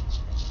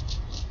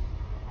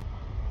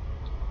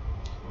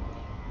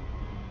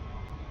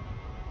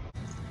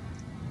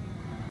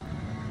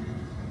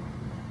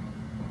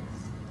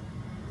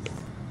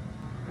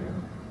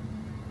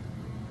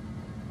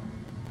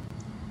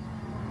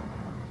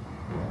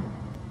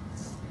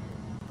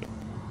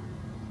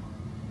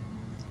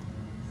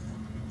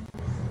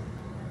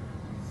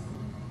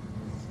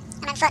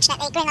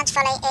 Unfortunately, Greenland's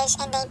Folly is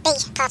in the B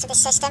part of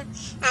this system,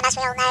 and as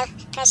we all know,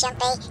 Procyon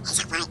B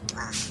is a white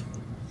dwarf.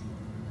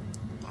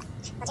 But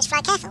we'll just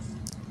fly careful,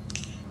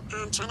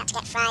 and try not to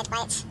get fried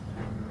by its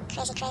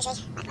crazy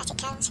magnetic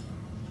cones.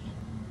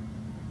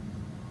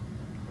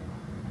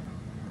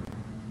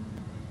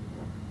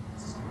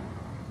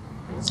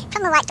 The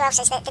problem with white dwarfs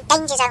is that the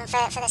danger zone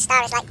for the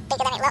star is like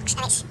bigger than it looks,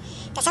 and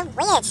they're so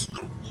weird.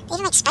 They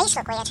even make space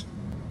look weird.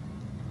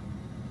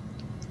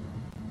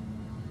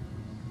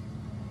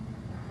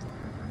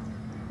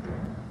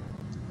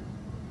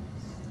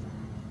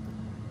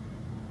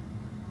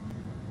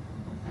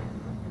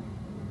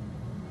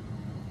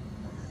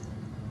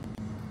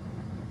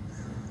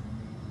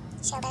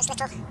 So those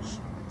little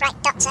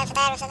bright dots over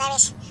there of the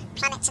various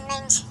planets and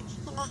moons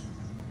in the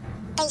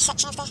B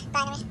section of the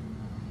binary.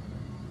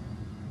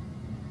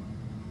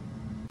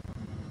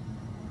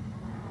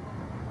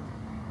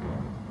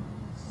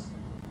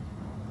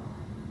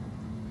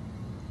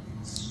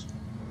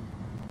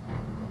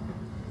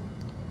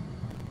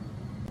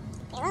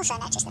 But you'll also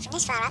notice that from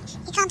this far out,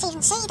 you can't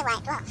even see the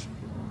white dwarf.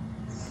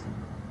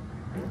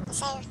 They're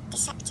so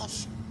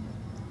deceptive.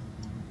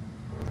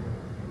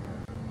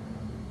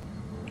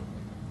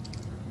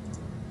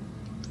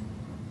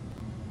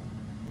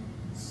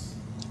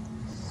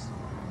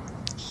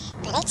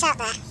 But it's out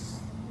there.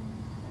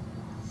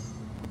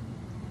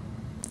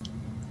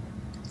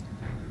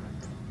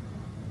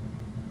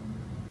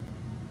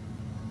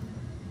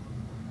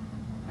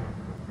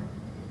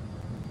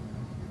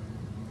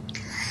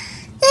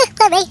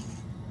 Sorry.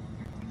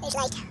 It's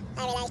late.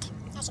 Very late.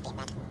 I should be in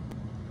bed.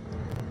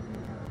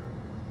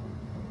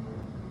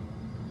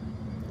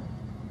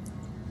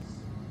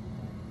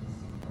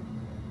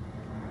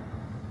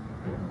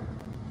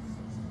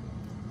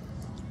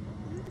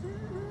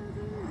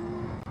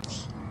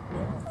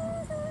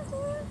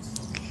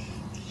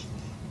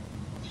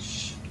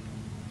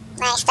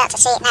 Right, start to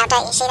see it now,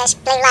 don't you? See those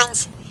blue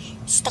lines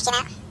sticking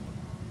out?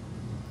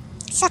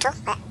 Subtle,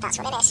 but that's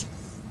what it is.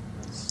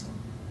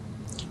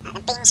 Like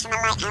the beams from a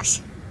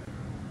lighthouse.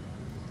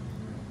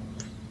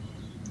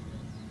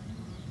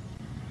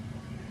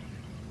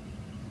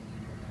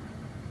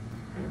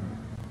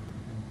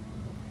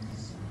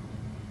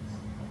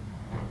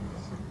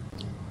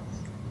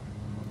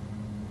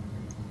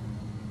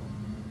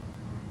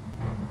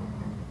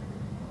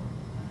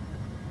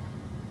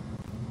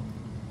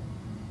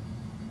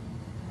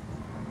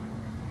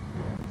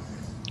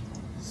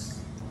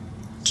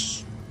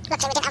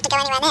 Luckily we didn't have to go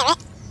anywhere near it.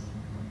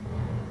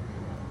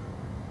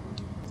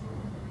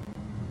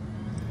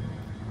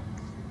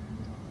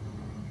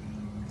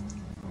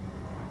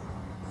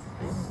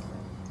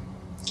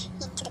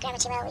 Into the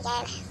gravity well we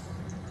go.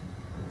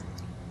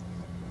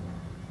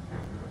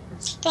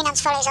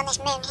 Greenland's Folly is on this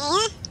moon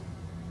here.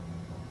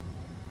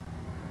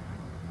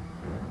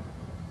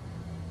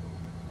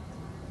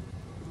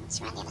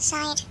 It's around the other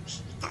side.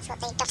 That's what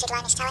the dotted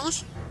line is telling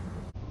us.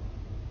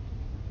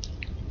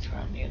 It's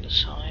around the other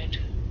side.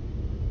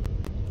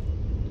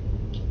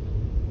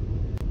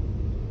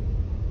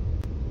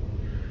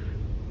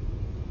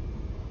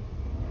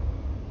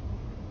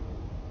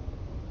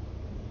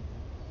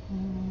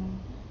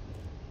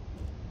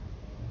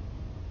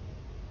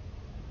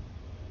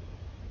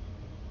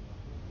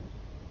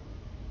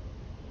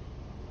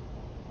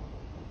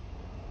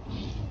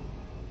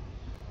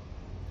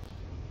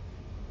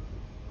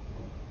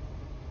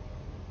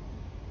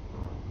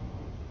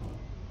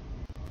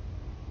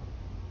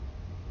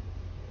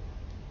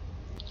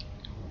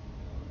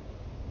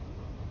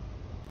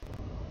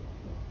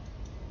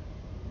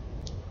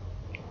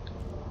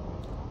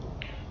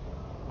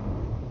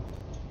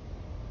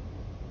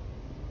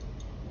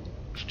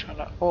 Trying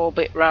to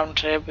orbit round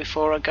here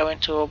before I go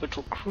into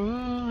orbital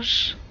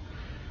cruise.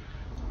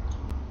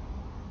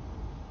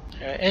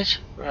 There it is,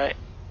 right.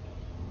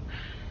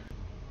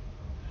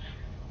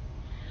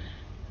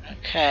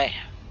 Okay.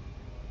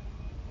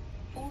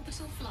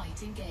 Orbital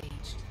flight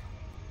engaged.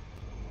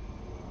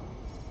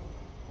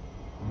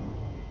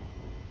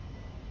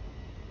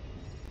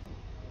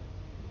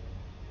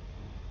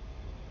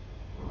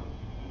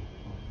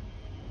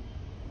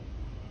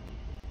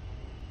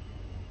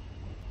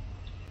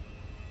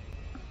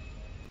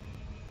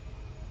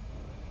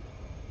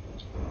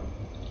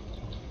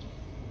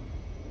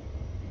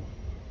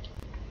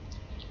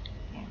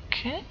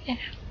 Okay.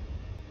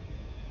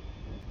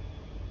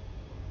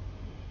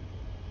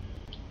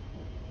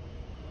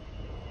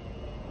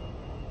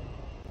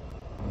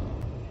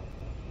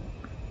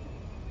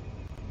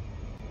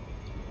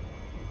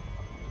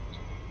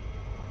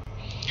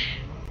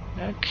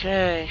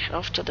 Okay,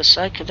 off to the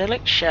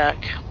psychedelic shack.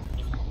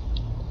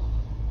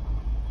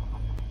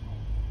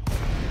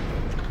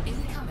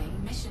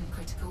 Incoming mission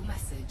critical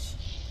message.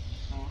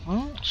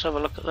 Let's have a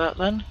look at that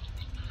then.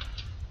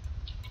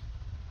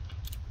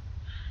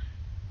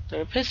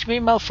 There appears to be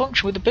a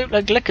malfunction with the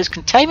bootleg liquor's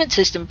containment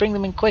system. Bring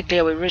them in quickly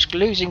or we risk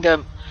losing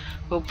them.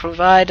 We'll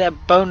provide a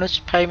bonus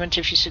payment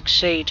if you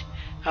succeed.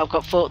 I've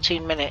got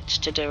 14 minutes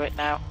to do it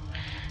now.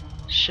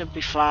 Should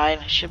be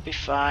fine, should be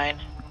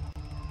fine.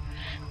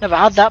 Never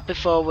had that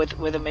before with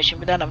a mission,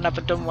 but then I've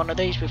never done one of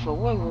these before.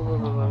 Whoa, whoa, whoa,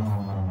 whoa,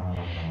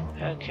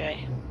 whoa.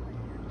 Okay.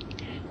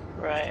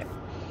 Right.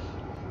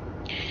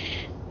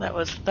 That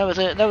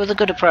was a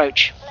good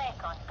approach.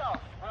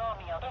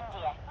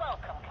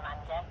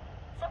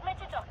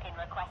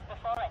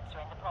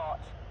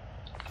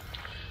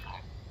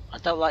 I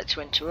don't like to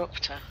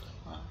interrupt her.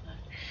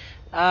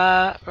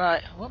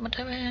 Right, what am I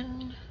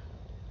doing?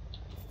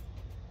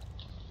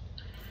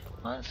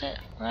 That's it,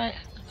 right,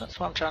 that's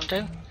what I'm trying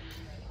to do.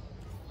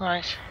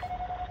 Right.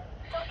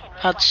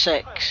 Pad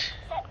 6.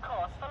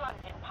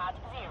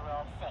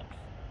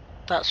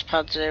 That's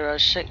pad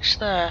 06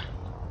 there.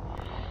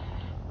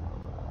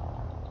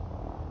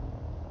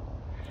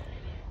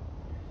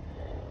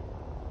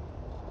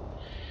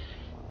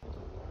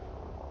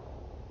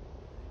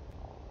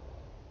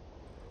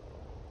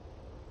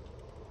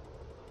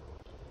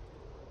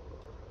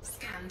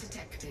 Scan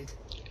detected.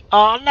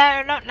 Oh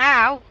no, not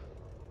now!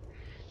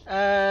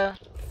 I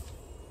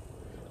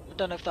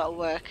don't know if that'll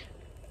work.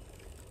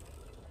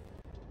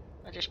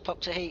 I just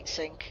popped a heat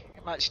sink.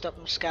 It might stop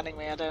them scanning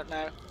me, I don't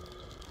know.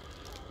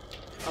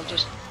 I'll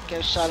just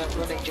go silent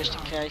running just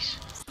in case.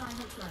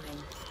 Silent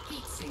running.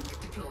 Heat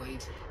sink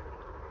deployed.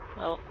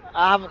 Well,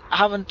 I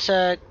haven't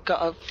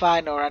got a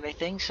fine or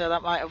anything, so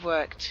that might have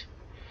worked.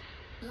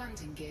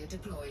 Landing gear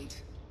deployed.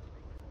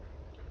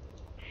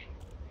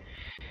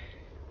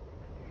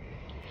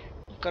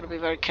 I've got to be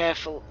very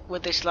careful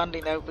with this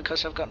landing though,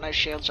 because I've got no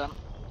shields on.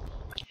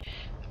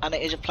 And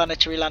it is a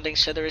planetary landing,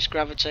 so there is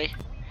gravity.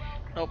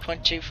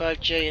 0.25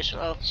 G as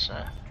well, so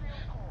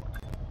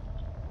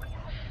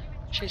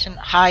which isn't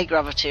high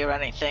gravity or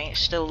anything, it's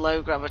still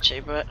low gravity,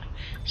 but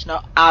it's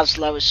not as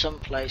low as some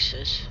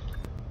places.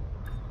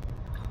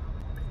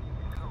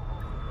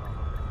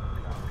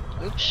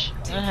 Oops.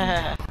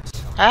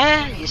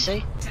 You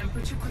see?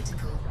 Temperature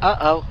critical.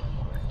 Uh-oh.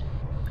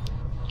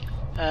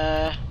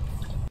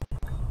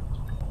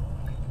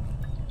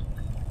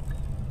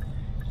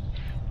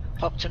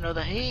 popped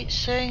another heat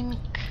sink.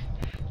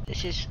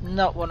 This is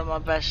not one of my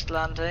best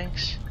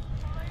landings.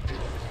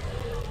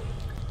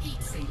 Heat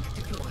sink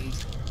deployed.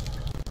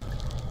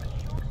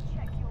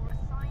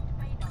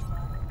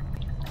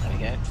 There we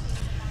go.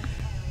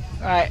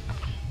 Right,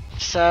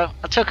 so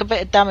I took a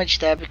bit of damage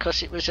there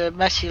because it was a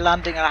messy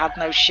landing and I had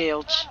no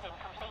shields.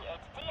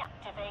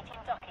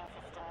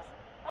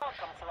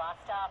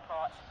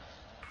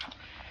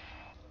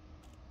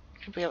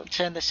 Should be able to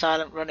turn the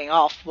silent running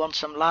off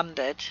once I'm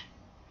landed,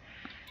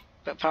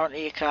 but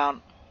apparently you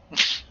can't.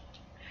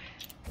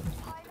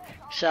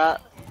 So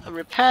I'll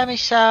repair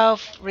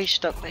myself,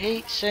 restock the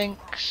heat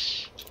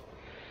sinks,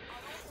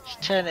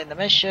 just turn in the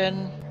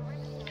mission,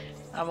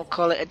 and we'll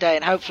call it a day.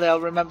 And hopefully I'll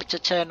remember to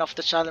turn off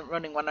the silent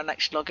running when I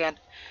next log in.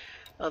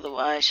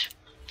 Otherwise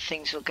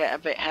things will get a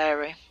bit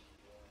hairy.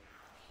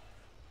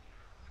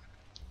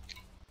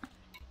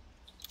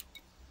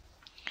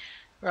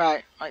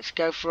 Right, let's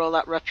go for all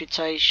that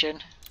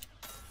reputation.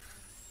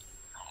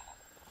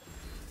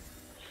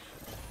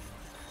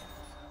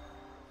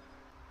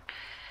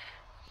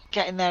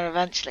 Getting there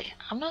eventually.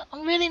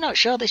 I'm really not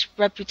sure this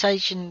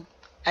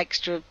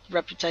extra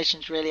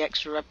reputation's really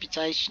extra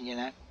reputation, you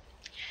know.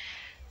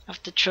 I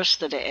have to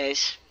trust that it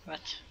is,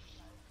 but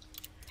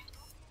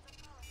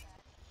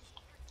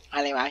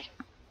anyway.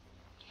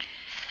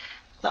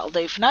 That'll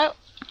do for now.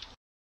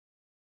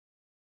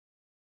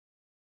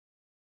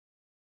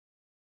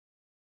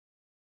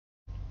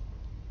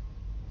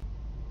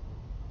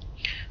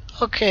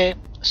 Okay,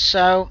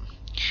 so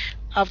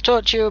I've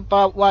talked to you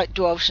about white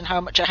dwarfs and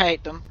how much I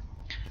hate them.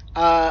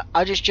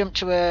 I just jumped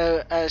to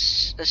a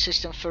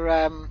system for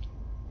a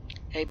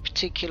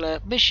particular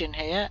mission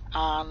here,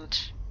 and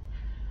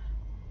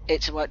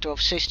it's a white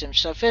dwarf system.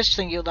 So first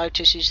thing you'll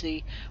notice is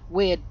the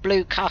weird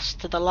blue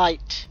cast to the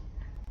light.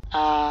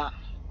 Now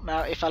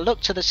if I look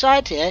to the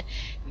side here,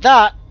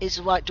 that is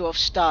a white dwarf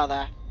star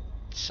there.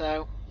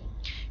 So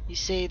you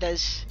see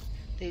there's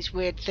these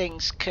weird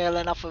things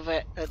curling off of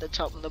it at the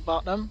top and the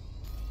bottom,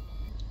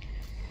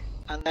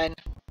 and then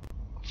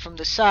from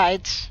the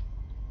sides,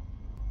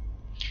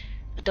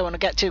 I don't want to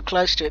get too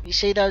close to it. You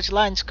see those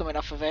lines coming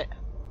off of it?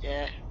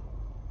 Yeah.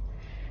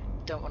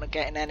 Don't want to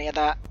get in any of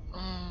that.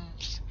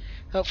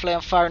 Hopefully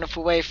I'm far enough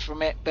away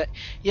from it, but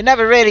you're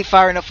never really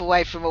far enough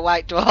away from a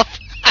white dwarf.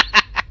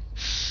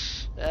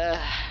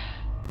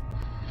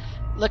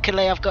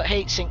 Luckily I've got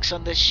heat sinks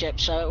on this ship,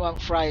 so it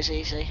won't fry as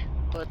easy.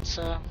 But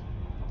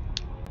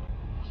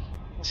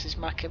this is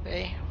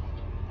Maccabee.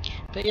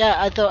 But yeah,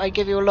 I thought I'd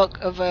give you a look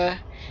of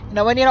you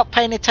know, when you're not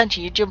paying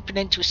attention, you're jumping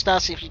into a star,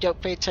 so if you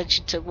don't pay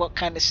attention to what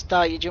kind of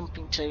star you're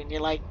jumping to, and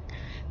you're like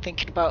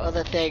thinking about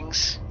other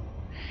things,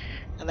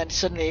 and then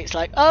suddenly it's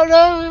like, oh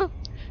no,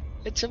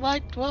 it's a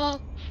white dwarf.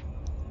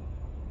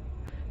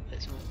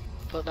 Let's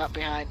put that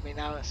behind me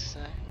now. It's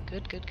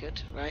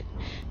good. Right.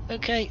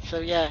 Okay,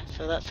 so yeah,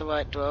 so that's a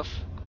white dwarf.